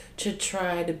ourselves to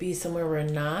try to be somewhere we're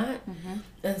not,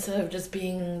 instead of just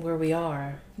being where we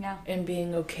are. Yeah. And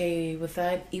being okay with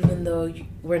that, even though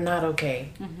we're not okay.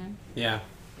 Yeah.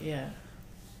 Yeah.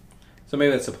 So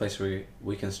maybe that's a place where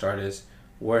we can start is,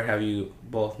 where have you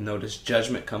both noticed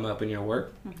judgment come up in your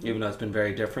work, even though it's been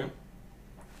very different,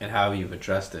 and how have you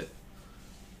addressed it?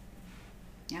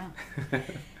 Yeah.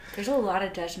 There's a lot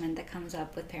of judgment that comes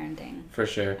up with parenting. For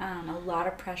sure. A lot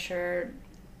of pressure,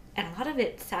 and a lot of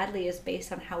it, sadly, is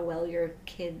based on how well your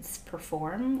kids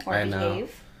perform or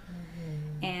behave.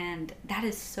 And that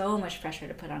is so much pressure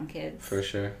to put on kids. For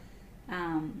sure.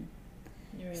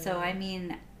 So, I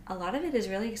mean, a lot of it is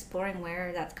really exploring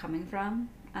where that's coming from.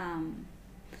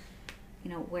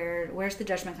 Where's the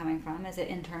judgment coming from? Is it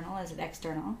internal? Is it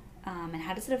external? And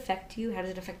how does it affect you? How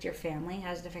does it affect your family? How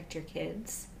does it affect your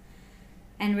kids?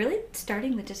 And really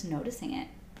starting with just noticing it.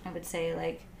 I would say,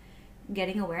 like,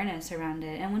 getting awareness around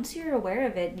it. And once you're aware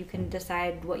of it, you can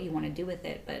decide what you want to do with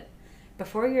it. But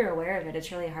before you're aware of it,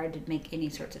 it's really hard to make any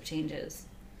sorts of changes.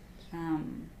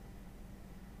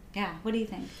 Yeah, what do you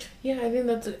think? Yeah, I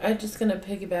think I'm just going to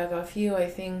piggyback off you. I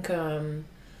think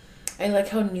I like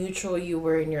how neutral you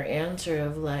were in your answer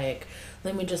of, like,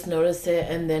 let me just notice it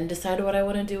and then decide what I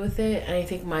want to do with it. And I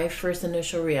think my first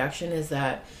initial reaction is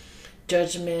that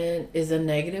judgment is a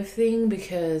negative thing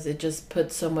because it just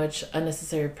puts so much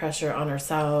unnecessary pressure on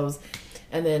ourselves.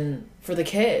 And then for the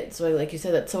kids, like you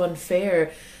said, that's so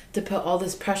unfair to put all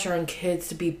this pressure on kids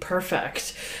to be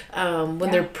perfect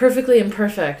when they're perfectly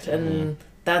imperfect, and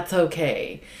that's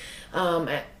okay.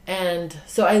 And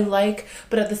so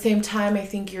but at the same time, I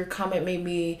think your comment made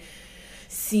me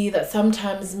see that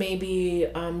sometimes maybe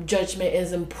judgment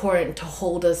is important to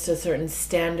hold us to a certain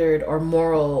standard or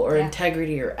moral or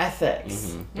integrity or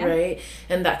ethics, right?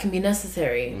 And that can be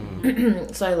necessary.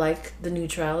 So I like the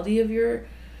neutrality of your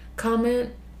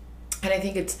comment. And I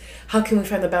think it's, how can we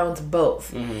find the balance of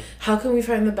both? How can we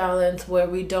find the balance where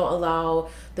we don't allow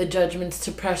the judgments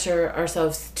to pressure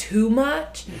ourselves too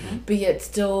much, but yet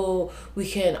still we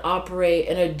can operate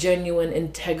in a genuine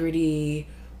integrity,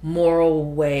 moral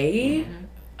way?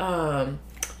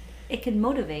 It can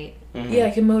motivate. Yeah,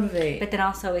 it can motivate. But then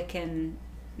also it can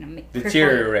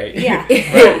deteriorate. Yeah.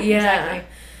 Yeah.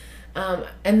 Exactly.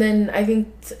 And then I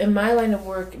think in my line of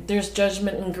work, there's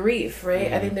judgment and grief,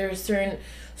 right? I think there's certain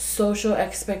social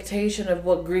expectation of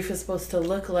what grief is supposed to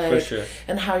look like. For sure.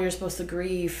 And how you're supposed to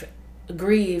grieve,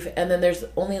 and then there's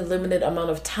only a limited amount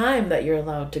of time that you're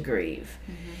allowed to grieve.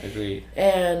 Agreed.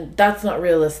 And that's not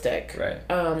realistic.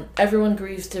 Right. Everyone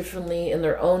grieves differently in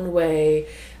their own way,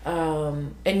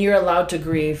 and you're allowed to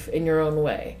grieve in your own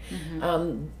way.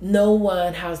 No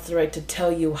one has the right to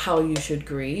tell you how you should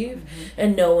grieve,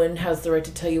 and no one has the right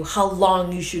to tell you how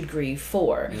long you should grieve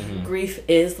for. Grief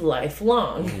is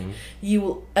lifelong. You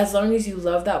will, as long as you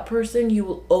love that person, you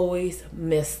will always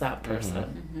miss that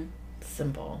person.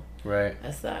 Simple. Right.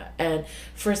 As that. And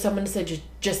for someone to say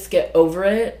just get over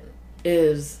it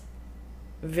is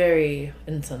very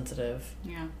insensitive.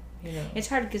 Yeah. You know. It's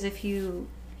hard because if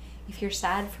you're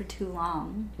sad for too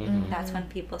long, that's when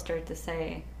people start to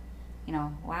say,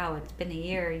 wow, it's been a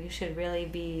year, you should really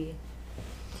be,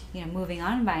 moving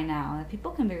on by now.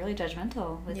 People can be really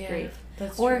judgmental with grief.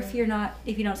 Or true.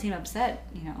 If you don't seem upset,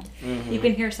 you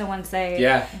can hear someone say,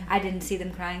 I didn't see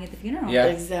them crying at the funeral. Yeah,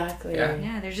 exactly.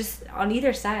 Yeah, there's just, on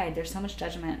either side, there's so much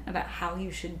judgment about how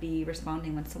you should be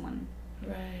responding when someone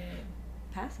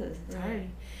passes. It's hard.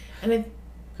 And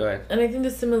Go ahead. And I think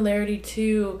the similarity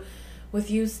too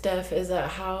with you, Steph, is that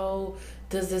how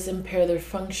does this impair their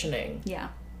functioning? Yeah.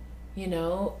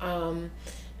 And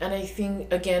I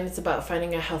think, again, it's about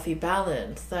finding a healthy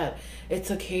balance, that it's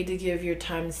okay to give your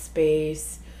time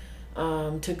space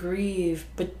to grieve,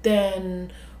 but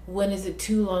then when is it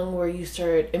too long where you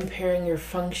start impairing your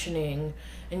functioning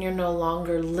and you're no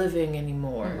longer living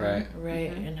anymore?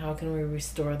 Right? And how can we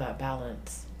restore that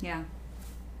balance? Yeah.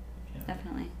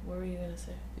 Definitely. What were you going to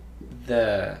say?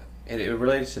 It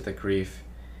relates to the grief,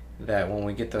 that when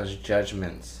we get those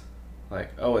judgments,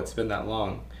 like, oh, it's been that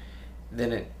long,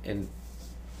 then it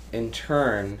in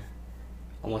turn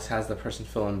almost has the person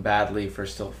feeling badly for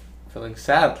still feeling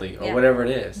sadly or whatever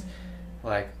it is.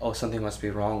 Like, oh, something must be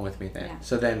wrong with me then. Yeah.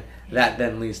 So then that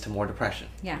then leads to more depression.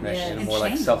 Yeah. Right? And more shame.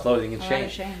 like self-loathing and shame.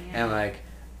 Shame. And like,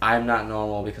 I'm not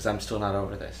normal because I'm still not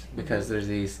over this. Because there's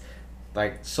these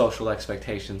like social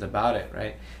expectations about it,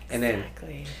 right? And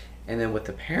exactly. Then with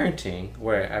the parenting,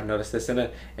 where I've noticed this,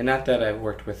 and not that I've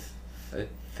worked with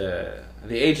the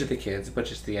age of the kids, but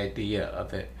just the idea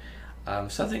of it.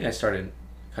 Something I started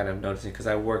kind of noticing, because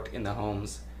I worked in the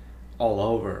homes all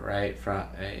over, right, from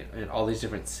in all these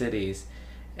different cities.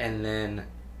 And then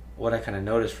what I kind of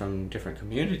noticed from different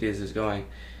communities is going,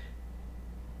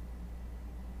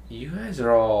 you guys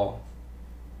are all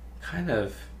kind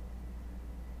of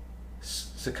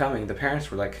succumbing. The parents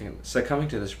were like succumbing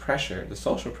to this pressure, the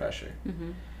social pressure.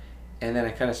 Mm-hmm. And then I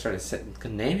kind of started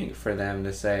naming for them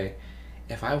to say,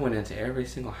 if I went into every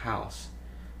single house,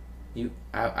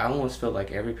 I almost feel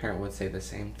like every parent would say the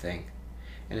same thing.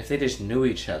 And if they just knew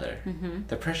each other, mm-hmm.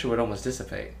 the pressure would almost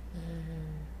dissipate.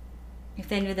 Mm-hmm. If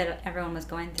they knew that everyone was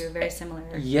going through very similar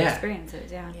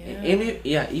experiences,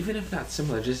 even if not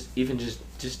similar,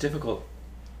 just difficult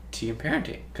to your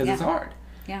parenting, because it's hard.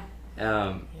 Yeah.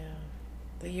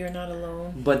 That you're not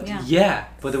alone. But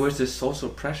but there was this social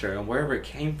pressure, and wherever it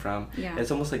came from,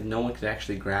 it's almost like no one could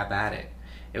actually grab at it.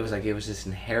 It was like it was just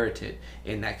inherited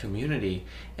in that community,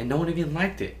 and no one even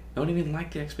liked it. No one even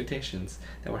liked the expectations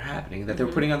that were happening, that they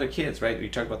were putting on their kids, right? We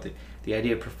talk about the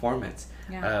idea of performance,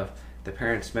 of the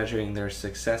parents measuring their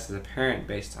success as a parent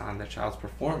based on their child's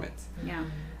performance. Yeah.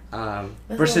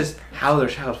 Versus how their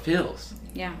child feels.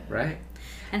 Yeah. Right?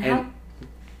 And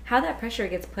how that pressure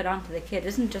gets put onto the kid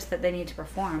isn't just that they need to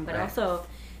perform, but also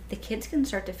the kids can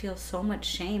start to feel so much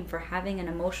shame for having an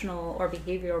emotional or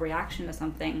behavioral reaction to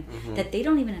something that they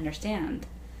don't even understand.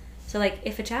 So, like,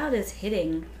 if a child is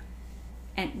hitting,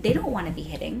 and they don't want to be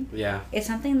hitting, it's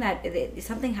something that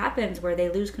something happens where they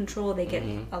lose control, they get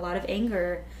a lot of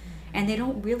anger, and they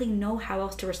don't really know how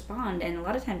else to respond. And a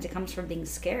lot of times it comes from being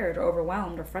scared or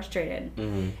overwhelmed or frustrated,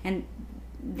 and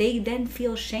they then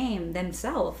feel shame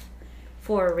themselves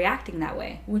for reacting that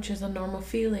way, which is a normal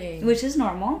feeling, which is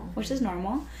normal.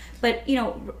 But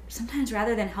sometimes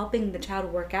rather than helping the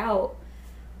child work out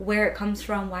where it comes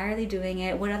from, why are they doing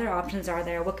it, what other options are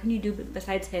there, what can you do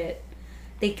besides hit,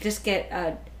 they just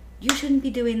get you shouldn't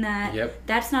be doing that,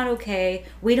 that's not okay,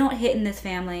 we don't hit in this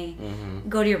family,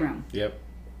 go to your room.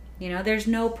 There's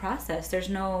no process, there's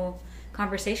no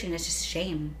conversation, it's just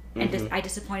shame. And I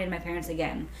disappointed my parents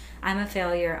again, I'm a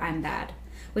failure, I'm bad.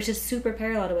 Which is super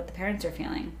parallel to what the parents are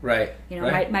feeling. Right.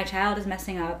 My child is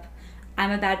messing up.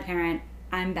 I'm a bad parent.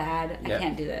 I'm bad. I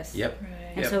can't do this. Yep. Right.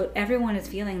 And so everyone is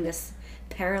feeling this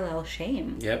parallel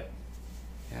shame. Yep.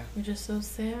 Yeah. Which is so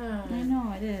sad. I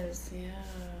know, it is. Yeah.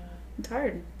 It's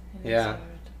hard. It is hard.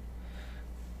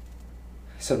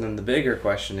 So then the bigger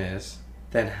question is,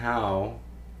 then how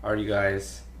are you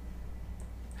guys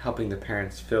helping the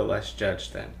parents feel less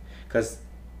judged then? Because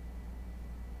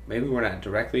maybe we're not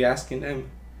directly asking them,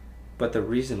 but the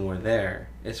reason we're there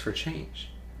is for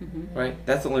change, right?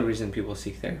 That's the only reason people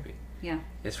seek therapy. Yeah.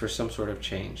 It's for some sort of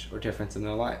change or difference in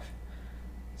their life.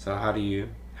 So how do you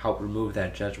help remove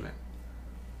that judgment?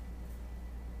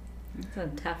 That's a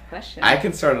tough question. I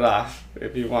can start it off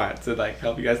if you want to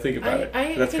help you guys think about it.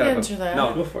 I can answer that.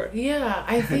 No, go for it. Yeah,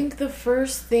 I think the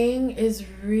first thing is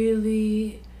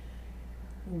really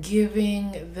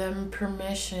giving them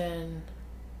permission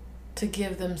to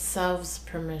give themselves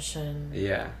permission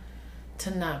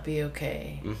to not be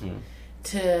okay.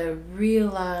 To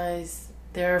realize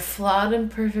they're flawed and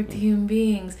imperfect human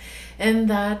beings, and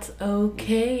that's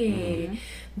okay.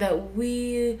 That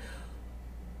we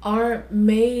aren't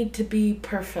made to be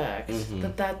perfect.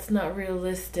 That's not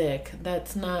realistic.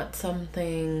 That's not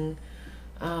something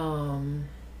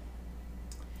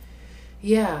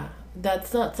that's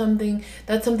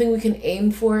something we can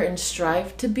aim for and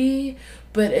strive to be,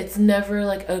 but it's never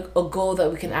like a goal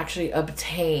that we can actually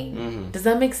obtain. Does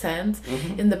that make sense?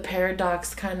 In the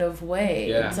paradox kind of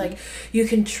way. It's like you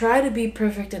can try to be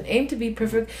perfect and aim to be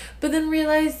perfect, but then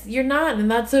realize you're not,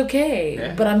 and that's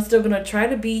okay. But I'm still gonna try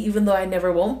to be, even though I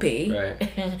never won't be.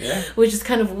 Which is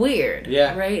kind of weird.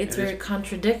 Right? It's very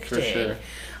contradicting. For sure.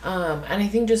 And I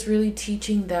think just really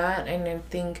teaching that, and I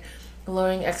think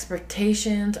lowering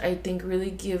expectations, I think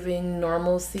really giving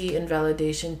normalcy and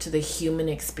validation to the human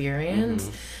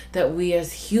experience, that we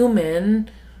as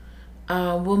human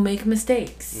will make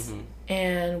mistakes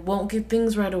and won't get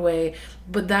things right away,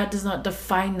 but that does not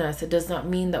define us. It does not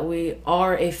mean that we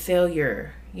are a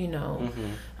failure,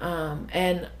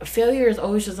 and failure is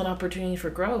always just an opportunity for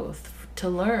growth, to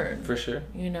learn, for sure,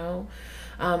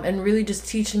 and really just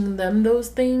teaching them those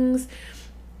things,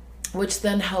 which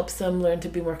then helps them learn to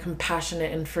be more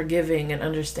compassionate and forgiving and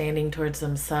understanding towards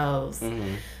themselves.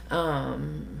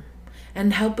 And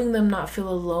helping them not feel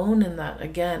alone in that.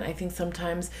 Again, I think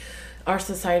sometimes our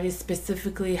society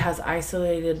specifically has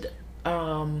isolated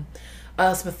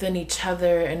us within each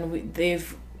other, and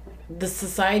the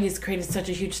society's created such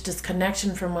a huge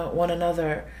disconnection from one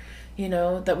another,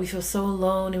 that we feel so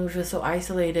alone and we feel so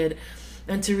isolated.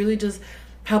 And to really just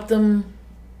help them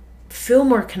feel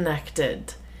more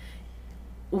connected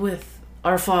with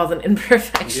our flaws and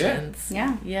imperfections.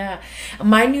 Yeah.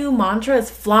 My new mantra is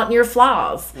flaunt your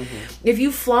flaws. Mm-hmm. If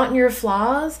you flaunt your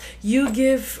flaws, you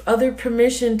give other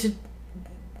people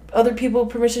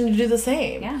permission to do the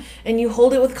same. Yeah. And you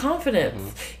hold it with confidence.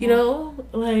 Mm-hmm. You know,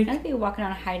 like... I think we walking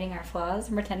around hiding our flaws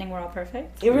and pretending we're all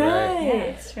perfect. Right. Yeah,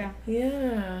 it's true.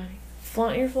 Yeah.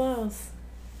 Flaunt your flaws.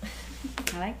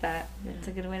 I like that. It's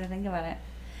a good way to think about it.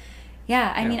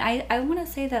 Yeah, I mean, I want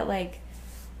to say that, like,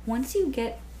 once you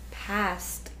get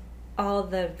past all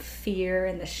the fear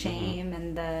and the shame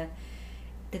and the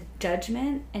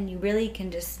judgment, and you really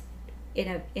can just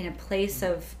in a place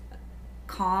of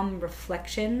calm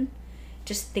reflection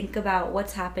just think about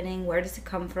what's happening, where does it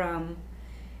come from,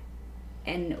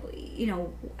 and you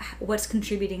know what's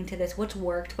contributing to this, what's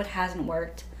worked, what hasn't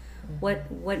worked,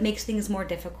 what makes things more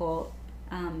difficult,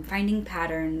 finding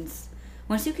patterns.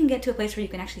 Once you can get to a place where you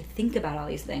can actually think about all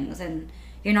these things and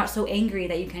you're not so angry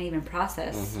that you can't even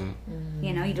process.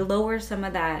 You know, you lower some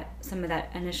of that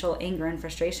initial anger and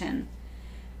frustration.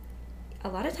 A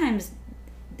lot of times,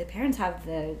 the parents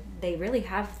they really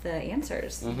have the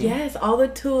answers. Yes, all the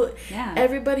tools. Yeah.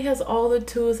 Everybody has all the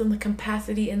tools and the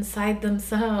capacity inside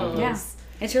themselves. Yeah.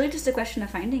 It's really just a question of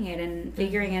finding it and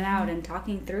figuring it out and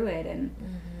talking through it. And,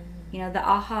 you know, the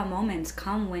aha moments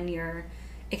come when you're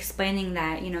explaining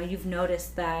that, you know, you've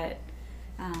noticed that,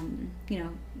 you know,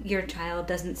 your child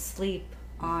doesn't sleep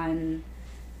on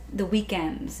the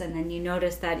weekends, and then you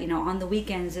notice that, you know, on the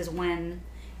weekends is when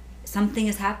something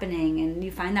is happening, and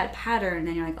you find that pattern,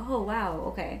 and you're like, oh wow,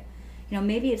 okay, you know,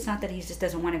 maybe it's not that he just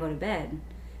doesn't want to go to bed,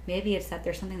 maybe it's that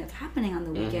there's something that's happening on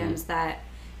the weekends that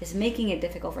is making it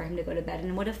difficult for him to go to bed.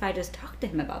 And what if I just talk to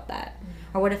him about that,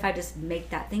 or what if I just make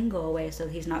that thing go away so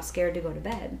he's not scared to go to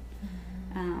bed?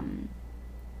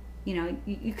 You know,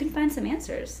 you can find some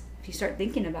answers if you start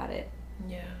thinking about it.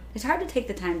 Yeah. It's hard to take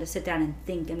the time to sit down and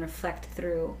think and reflect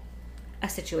through a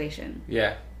situation.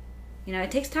 Yeah. You know,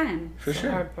 it takes time. For sure.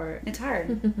 The hard part. It's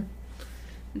hard.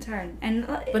 It's hard. And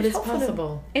but it's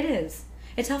possible. It is.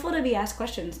 It's helpful to be asked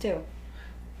questions too.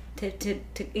 To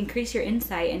increase your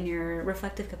insight and your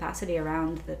reflective capacity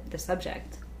around the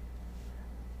subject.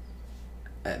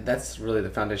 That's really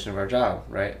the foundation of our job,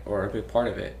 right? Or a big part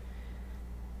of it.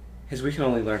 Is we can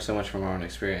only learn so much from our own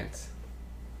experience.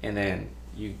 And then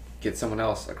you get someone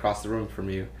else across the room from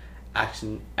you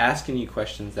asking you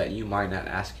questions that you might not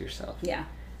ask yourself. Yeah.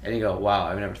 And you go, wow,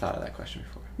 I've never thought of that question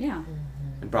before. Yeah.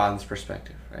 It broadens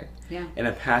perspective, right? Yeah. In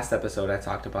a past episode, I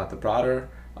talked about the broader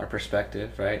our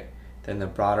perspective, right? Then the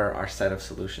broader our set of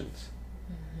solutions.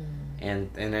 And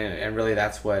really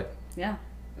that's what... Yeah.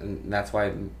 And that's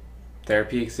why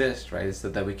therapy exists, right? Is so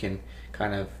that we can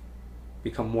kind of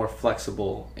become more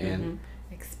flexible and...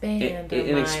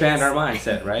 expand our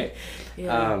mindset, right?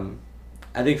 Yeah.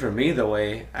 I think for me, the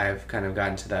way I've kind of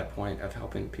gotten to that point of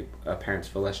helping people, parents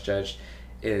feel less judged,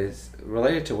 is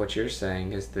related to what you're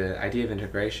saying, is the idea of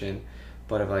integration,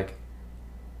 but of like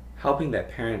helping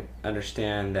that parent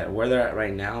understand that where they're at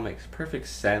right now makes perfect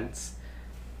sense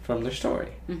from their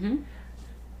story.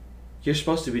 You're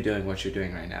supposed to be doing what you're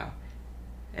doing right now.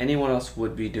 Anyone else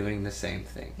would be doing the same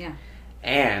thing. Yeah.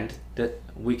 And that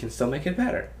we can still make it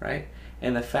better, right?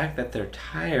 And the fact that they're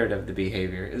tired of the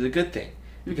behavior is a good thing,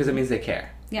 because it means they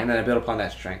care. Yeah. And then I build upon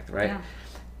that strength, right? Yeah.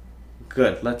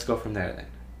 Good. Let's go from there then.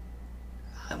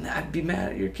 I'd be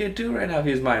mad at your kid too right now if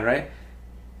he was mine, right?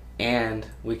 And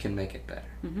we can make it better.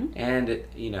 And it,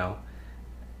 you know,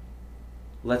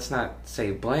 let's not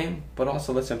say blame, but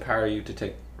also let's empower you to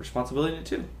take responsibility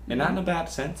too. And not in a bad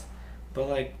sense, but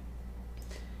like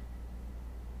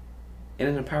in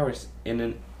an empowering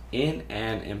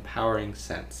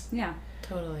sense. Yeah.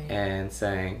 Totally. And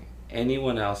saying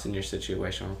anyone else in your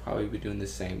situation will probably be doing the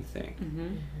same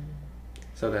thing.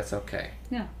 So that's okay.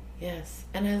 Yeah. Yes.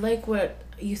 And I like what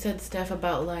you said, Steph,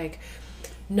 about like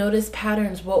notice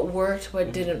patterns, what worked,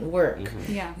 what didn't work.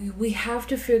 Yeah. We have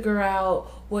to figure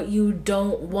out what you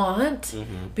don't want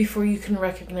before you can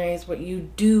recognize what you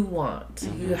do want.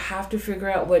 You have to figure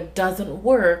out what doesn't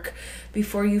work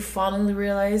before you finally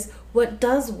realize what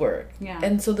does work. Yeah.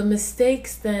 And so the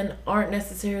mistakes then aren't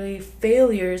necessarily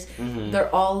failures.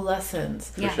 They're all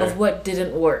lessons of what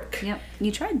didn't work. Yep.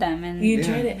 You tried them and you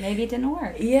tried it. Maybe it didn't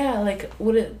work. Yeah, like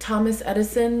Thomas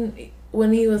Edison,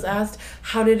 when he was asked,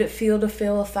 how did it feel to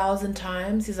fail 1,000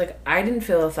 times? He's like, I didn't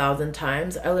fail 1,000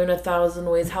 times. I learned 1,000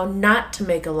 ways how not to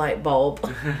make a light bulb.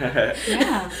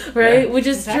 Yeah. Right? Yeah. Which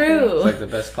is true. It's like the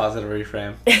best positive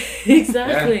reframe.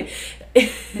 Exactly.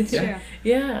 It's true.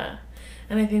 Yeah.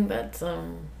 And I think that's,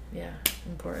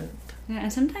 important. Yeah,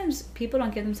 and sometimes people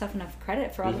don't give themselves enough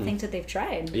credit for all the things that they've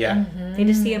tried. Yeah. They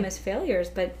just see them as failures,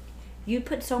 but you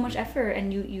put so much effort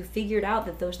and you figured out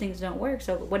that those things don't work.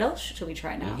 So what else should we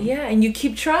try now? Yeah, and you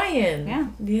keep trying. Yeah.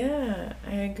 Yeah,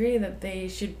 I agree that they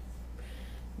should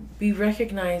be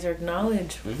recognized or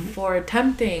acknowledged for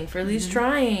attempting, for at least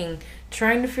trying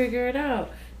to figure it out,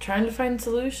 trying to find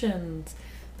solutions.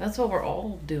 That's what we're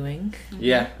all doing.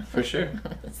 Yeah, for sure.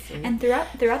 And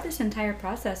throughout this entire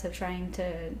process of trying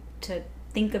to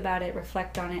think about it,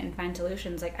 reflect on it, and find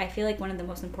solutions, like I feel like one of the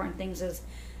most important things is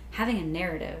having a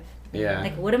narrative. Yeah.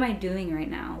 Like, what am I doing right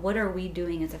now? What are we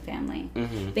doing as a family?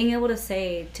 Being able to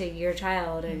say to your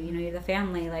child and, you know, the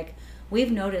family, like, we've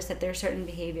noticed that there are certain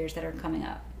behaviors that are coming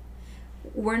up.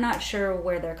 We're not sure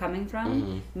where they're coming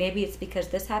from. Maybe it's because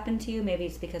this happened to you. Maybe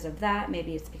it's because of that.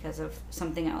 Maybe it's because of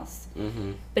something else.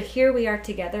 But here we are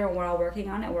together, and we're all working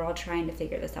on it. We're all trying to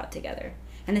figure this out together.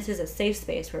 And this is a safe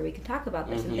space where we can talk about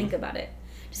this and think about it.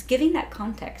 Just giving that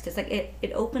context. It's like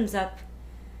it opens up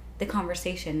the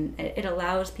conversation. It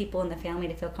allows people in the family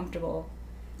to feel comfortable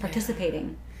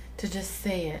participating. To just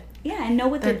say it. Yeah, and know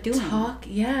what they're doing.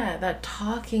 That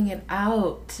talking it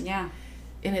out. Yeah.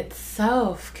 In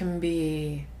itself can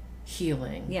be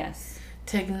healing. Yes.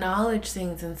 To acknowledge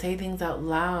things and say things out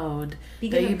loud.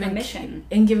 Giving permission.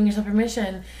 And giving yourself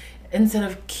permission instead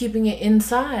of keeping it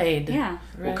inside. Yeah.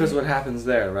 Right? Well, because what happens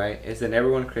there, right, is that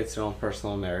everyone creates their own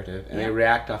personal narrative and they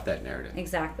react off that narrative.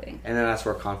 Exactly. And then that's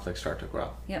where conflicts start to grow.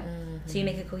 Yep. So you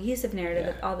make a cohesive narrative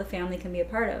that all the family can be a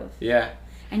part of. Yeah.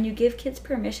 And you give kids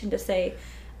permission to say,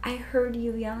 I heard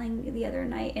you yelling the other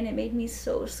night and it made me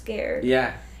so scared.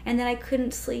 Yeah. And then I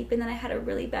couldn't sleep, and then I had a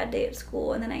really bad day at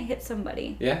school, and then I hit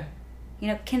somebody. Yeah. You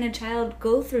know, can a child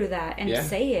go through that and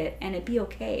say it, and it be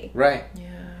okay? Right. Yeah.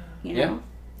 You know? Yeah.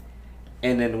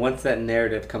 And then once that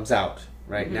narrative comes out,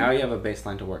 right, now you have a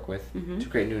baseline to work with to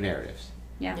create new narratives.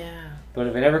 Yeah. Yeah. But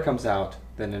if it never comes out,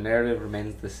 then the narrative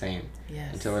remains the same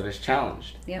until it is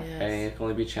challenged. Yep. Yes. And it can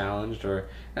only be challenged, or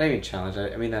not even challenged,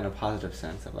 I mean that in a positive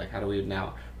sense of like, how do we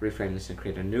now reframe this and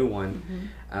create a new one?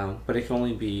 But it can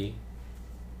only be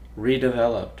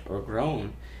redeveloped or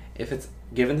grown if it's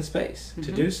given the space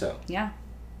to do so. Yeah.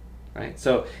 Right?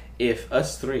 So if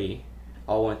us three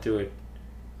all went through it,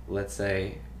 let's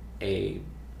say a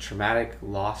traumatic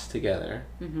loss together,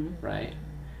 right?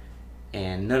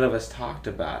 And none of us talked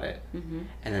about it. And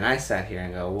then I sat here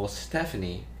and go, well,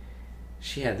 Stephanie,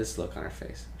 she had this look on her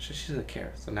face. She doesn't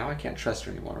care. So now I can't trust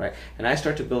her anymore, right? And I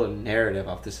start to build a narrative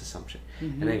off this assumption.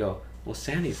 And they go, well,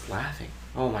 Sandy's laughing.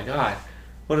 Oh my God.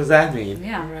 What does that mean?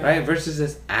 Yeah. Right? Versus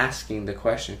just asking the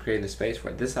question, creating the space for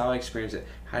it. This is how I experience it.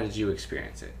 How did you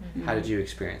experience it? How did you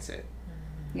experience it?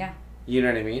 Yeah. You know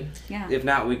what I mean? Yeah. If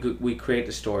not, we create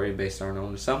the story based on our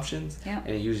own assumptions. Yeah.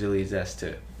 And it usually leads us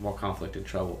to more conflict and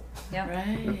trouble. Yeah.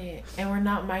 Right. And we're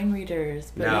not mind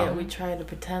readers, but yet we try to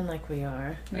pretend like we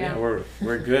are. Yeah,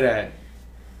 we're good at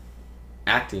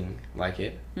acting like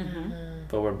it,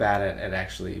 but we're bad at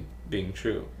actually being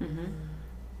true.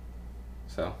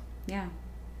 So. Yeah.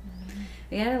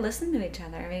 We gotta listen to each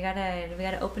other. We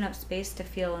gotta open up space to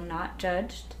feel not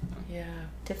judged. Yeah.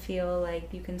 To feel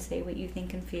like you can say what you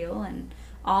think and feel, and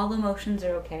all emotions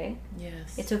are okay.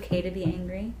 Yes. It's okay to be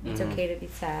angry. It's okay to be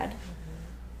sad.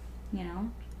 You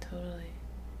know? Totally.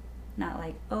 Not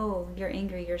like, oh, you're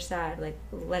angry, you're sad. Like,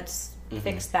 let's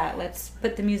fix that. Let's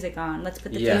put the music on. Let's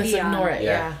put the TV Let's on. ignore it.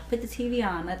 Yeah. Put the TV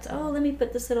on. Let me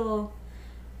put this little,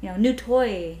 new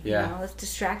toy. Yeah. Let's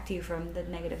distract you from the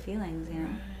negative feelings. You know.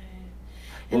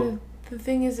 Right. And the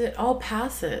thing is, it all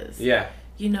passes. Yeah.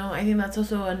 I think that's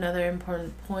also another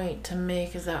important point to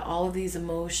make, is that all of these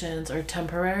emotions are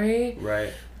temporary.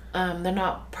 Right. They're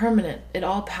not permanent. It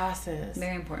all passes.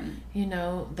 Very important.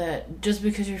 That just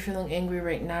because you're feeling angry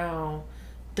right now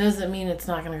doesn't mean it's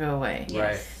not going to go away. Yes.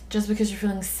 Right. Just because you're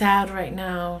feeling sad right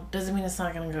now doesn't mean it's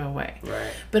not going to go away.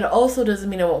 Right. But it also doesn't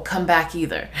mean it won't come back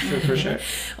either. For sure.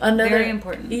 Very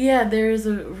important. Yeah, there's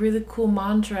a really cool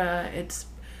mantra. It's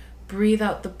breathe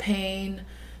out the pain,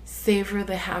 savor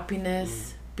the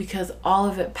happiness, because all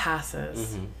of it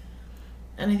passes.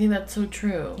 And I think that's so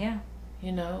true. Yeah.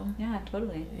 Yeah,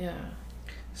 totally. Yeah.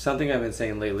 Something I've been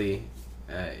saying lately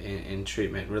in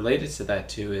treatment related to that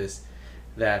too is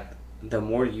that the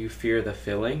more you fear the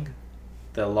feeling,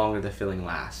 the longer the feeling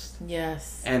lasts.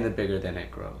 Yes. And the bigger then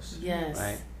it grows. Yes.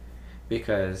 Right?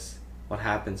 Because what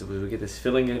happens is we get this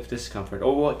feeling of discomfort,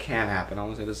 or what can happen, I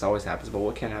won't say this always happens, but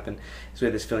what can happen is we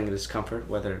have this feeling of discomfort,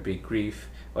 whether it be grief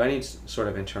or any sort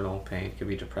of internal pain. It could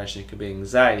be depression, it could be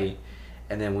anxiety,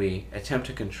 and then we attempt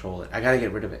to control it. I gotta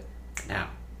get rid of it now.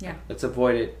 Yeah. Let's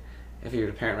avoid it. If you're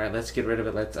a parent, right? Let's get rid of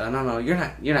it. Let's no, you're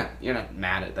not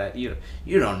mad at that. You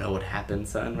don't know what happened,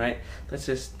 son, right? Let's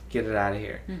just get it out of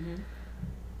here.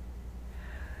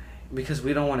 because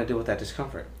we don't want to deal with that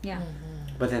discomfort. Yeah.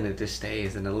 Mm-hmm. But then it just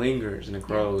stays and it lingers and it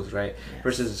grows, right? Yes.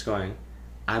 Versus it's going,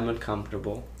 I'm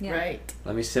uncomfortable. Yeah. Right.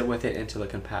 Let me sit with it until it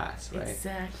can pass, right?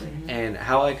 Exactly. Mm-hmm. And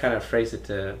how I kind of phrase it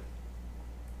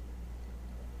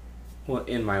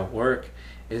in my work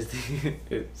is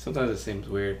sometimes it seems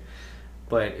weird,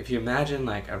 but if you imagine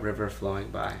like a river flowing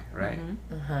by, right?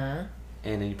 Mm-hmm. Uh-huh.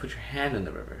 And then you put your hand in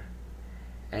the river,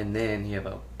 and then you have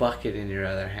a bucket in your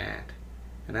other hand,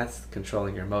 and that's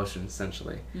controlling your emotions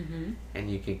essentially. Mm-hmm. And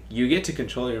you get to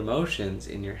control your emotions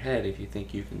in your head if you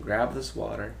think you can grab this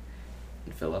water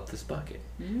and fill up this bucket.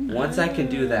 Mm-hmm. Once I can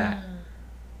do that,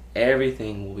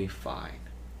 everything will be fine.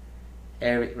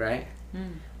 Right?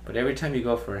 Mm. But every time you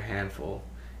go for a handful,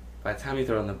 by the time you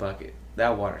throw it in the bucket,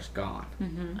 that water's gone.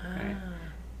 Mm-hmm. Right?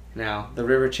 Now, the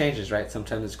river changes, right?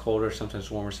 Sometimes it's colder, sometimes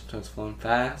warmer, sometimes it's flowing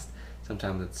fast,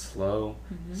 sometimes it's slow,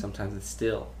 Mm-hmm. sometimes it's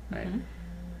still, right? Mm-hmm.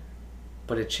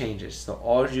 But it changes. So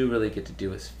all you really get to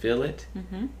do is feel it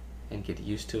Mm-hmm. and get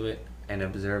used to it and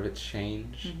observe its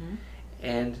change Mm-hmm.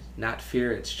 and not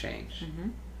fear its change. Mm-hmm.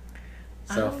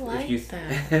 So I like if you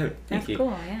that. That's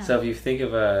cool, yeah. So if you think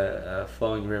of a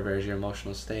flowing river as your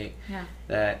emotional state, Yeah.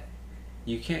 that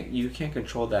you can't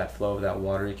control that flow of that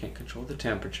water. You can't control the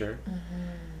temperature.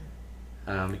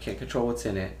 Mm-hmm. You can't control what's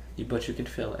in it, but you can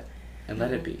feel it and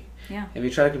let it be. Yeah. If you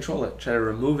try to control it, try to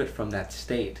remove it from that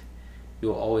state, you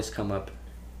will always come up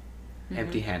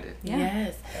empty-handed. Yeah.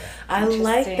 Yes, I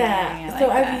like that. I So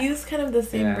like I've that. used kind of the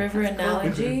same Yeah. river That's cool.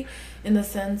 analogy in the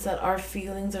sense that our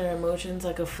feelings and our emotions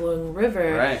like a flowing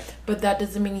river, Right. but that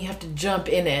doesn't mean you have to jump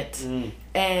in it Mm.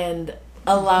 and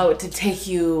allow it to take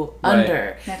you Right.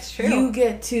 under. That's true. You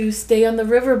get to stay on the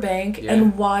riverbank Yeah.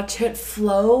 and watch it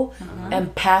flow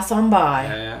and pass on by.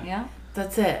 Yeah. Yeah.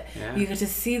 That's it. Yeah. You get to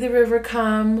see the river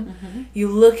come, Mm-hmm. you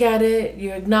look at it,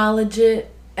 you acknowledge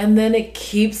it, and then it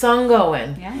keeps on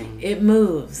going. Yeah. It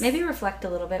moves. Maybe reflect a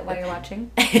little bit while you're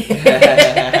watching. Think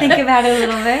about it a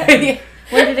little bit.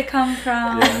 Where did it come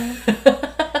from?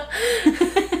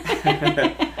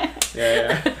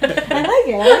 Yeah. I like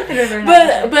it. I like the river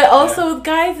analogy. But also with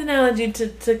Guy's analogy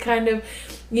to kind of,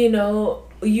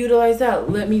 utilize that.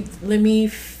 Let me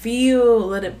feel,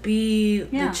 let it be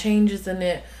Yeah. the changes in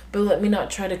it, but let me not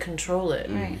try to control it.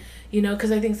 Right.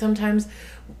 Because I think sometimes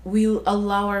we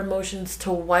allow our emotions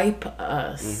to wipe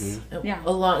us. Yeah.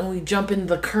 And we jump in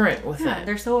the current with Yeah, it.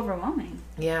 they're so overwhelming.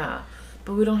 Yeah.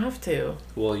 But we don't have to.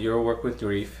 Well, your work with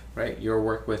grief, right? Your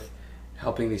work with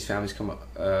helping these families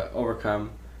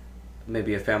overcome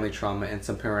maybe a family trauma and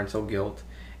some parental guilt,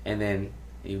 and then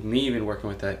me even working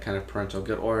with that kind of parental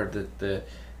guilt or the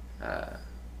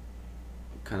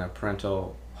kind of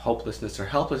parental hopelessness or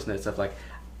helplessness of like,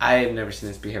 I've never seen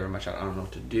this behavior much, I don't know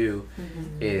what to do,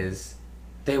 is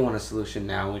they want a solution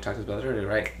now. We talked about it earlier,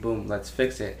 right? Boom, let's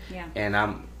fix it. Yeah. And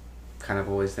I'm kind of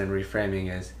always then reframing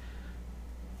as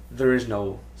there is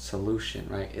no solution,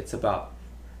 right? It's about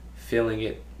feeling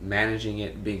it, managing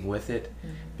it, being with it,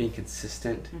 being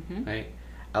consistent, right?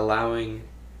 Allowing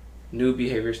new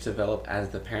behaviors to develop as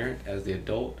the parent, as the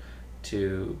adult,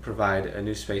 to provide a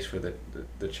new space for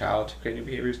the child to create new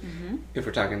behaviors. If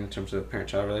we're talking in terms of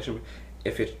parent-child relationship,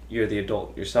 if you're the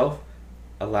adult yourself,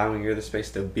 allowing you the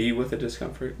space to be with the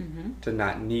discomfort, to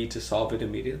not need to solve it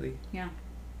immediately. Yeah.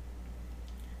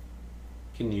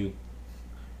 Can you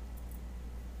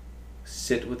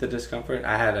sit with the discomfort?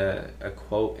 I had a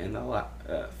quote in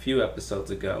a few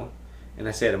episodes ago, and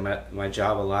I say it at my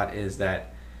job a lot, is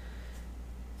that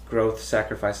growth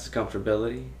sacrifices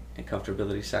comfortability and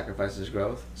comfortability sacrifices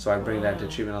growth. So I bring that to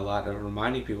treatment a lot of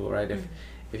reminding people, right?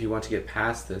 If you want to get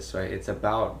past this, right, it's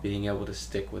about being able to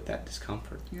stick with that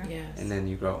discomfort. Yeah. Yes. And then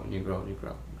you grow and you grow and you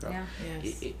grow and grow. Yeah.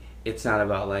 Yes. It's not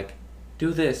about like,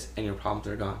 do this and your problems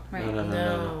are gone. Right.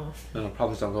 No,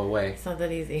 problems don't go away. It's not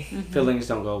that easy. Feelings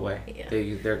don't go away. Yeah.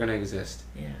 They're gonna exist.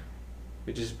 Yeah.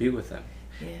 You just be with them.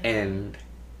 Yeah. And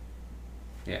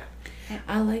yeah.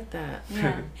 I like that.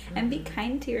 Yeah. And be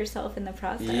kind to yourself in the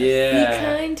process. Yeah. Be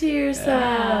kind to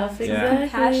yourself. Yeah. Exactly.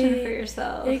 Compassion for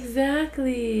yourself.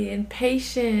 Exactly. And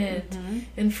patient.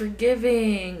 And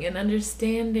forgiving and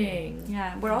understanding.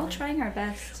 Yeah. We're all trying our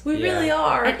best. We Yeah. really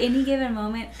are. At any given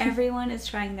moment, everyone is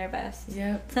trying their best.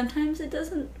 Yep. Sometimes it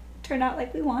doesn't turn out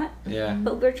like we want, Yeah.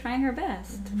 but we're trying our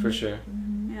best. For sure.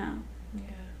 Yeah. Yeah.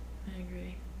 I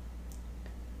agree.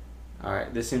 All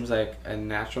right. This seems like a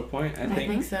natural point. I I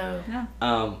think so. Yeah.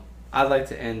 I'd like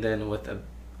to end then with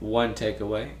one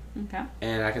takeaway, Okay.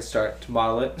 and I can start to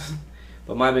model it.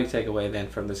 But my big takeaway then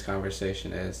from this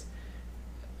conversation is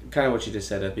kind of what you just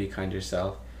said, of be kind to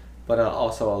yourself, but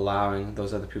also allowing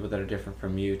those other people that are different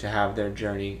from you to have their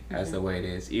journey as the way it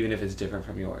is, even if it's different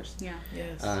from yours. Yeah.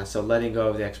 Yes. So letting go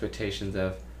of the expectations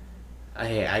of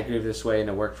hey, I grieve this way and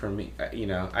it worked for me.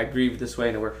 I grieve this way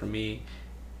and it worked for me.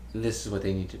 And this is what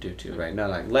they need to do too, right? No,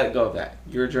 like, let go of that.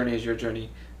 Your journey is your journey.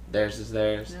 Theirs is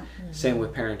theirs. Yep. Mm-hmm. Same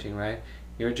with parenting, right?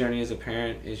 Your journey as a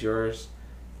parent is yours.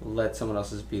 Let someone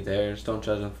else's be theirs. Don't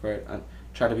judge them for it.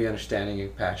 Try to be understanding and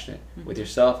compassionate with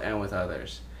yourself and with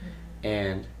others.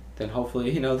 And then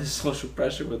hopefully, this social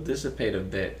pressure will dissipate a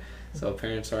bit. So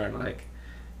parents aren't like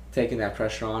taking that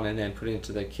pressure on and then putting it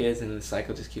to their kids, and the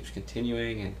cycle just keeps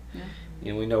continuing.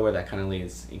 And we know where that kind of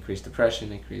leads: increased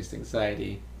depression, increased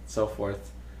anxiety, so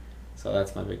forth. So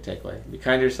that's my big takeaway: be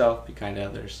kind to yourself, be kind to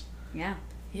others. Yeah,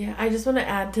 I just want to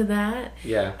add to that.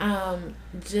 Yeah.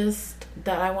 Just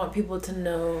that I want people to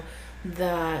know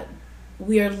that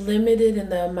we are limited in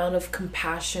the amount of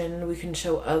compassion we can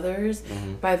show others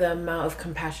by the amount of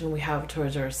compassion we have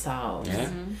towards ourselves. Yeah.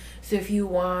 So if you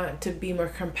want to be more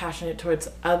compassionate towards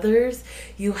others,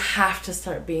 you have to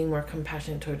start being more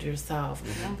compassionate towards yourself.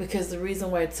 Because the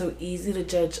reason why it's so easy to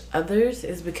judge others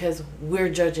is because we're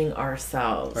judging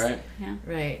ourselves. Right. Yeah.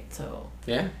 Right. So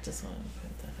yeah. Just want to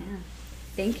put that. Yeah.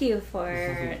 Thank you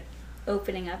for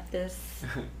opening up this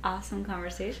awesome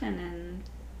conversation and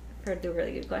for the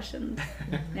really good questions.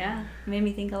 Yeah. Made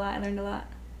me think a lot. I learned a lot.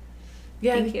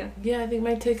 Yeah. Thank you. Yeah, I think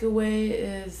my takeaway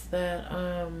is that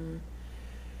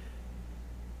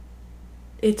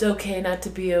it's okay not to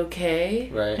be okay.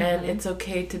 Right. And it's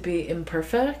okay to be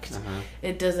imperfect.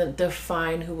 It doesn't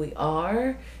define who we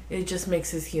are. It just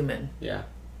makes us human. Yeah.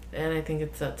 And I think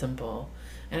it's that simple.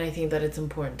 And I think that it's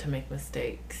important to make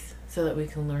mistakes so that we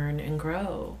can learn and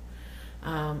grow.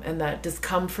 And that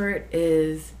discomfort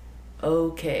is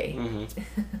okay.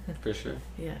 For sure.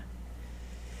 Yeah.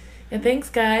 And thanks,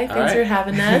 Guy. Thanks for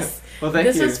having us. Well, thank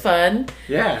you. This was fun.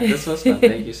 Yeah, this was fun.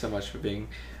 Thank you so much for being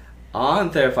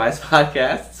on Therapy's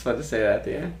podcast. It's fun to say that at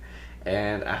the end.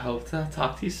 And I hope to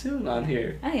talk to you soon on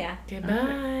here. Oh, yeah. Goodbye.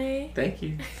 Right. Thank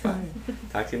you. Bye.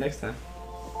 Talk to you next time.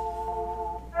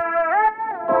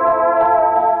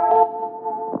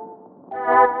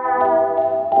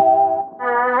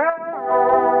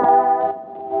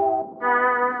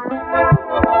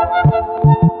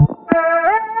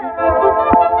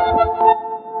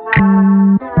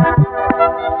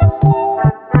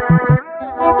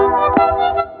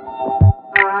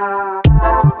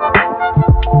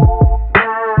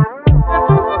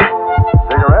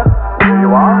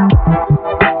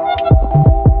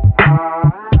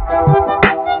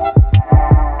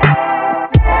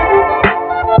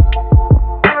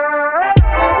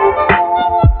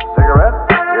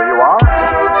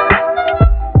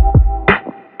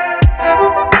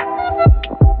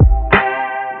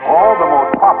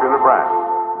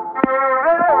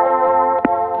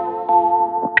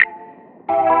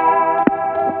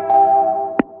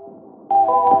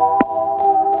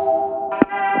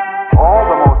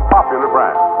 Popular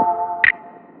brand.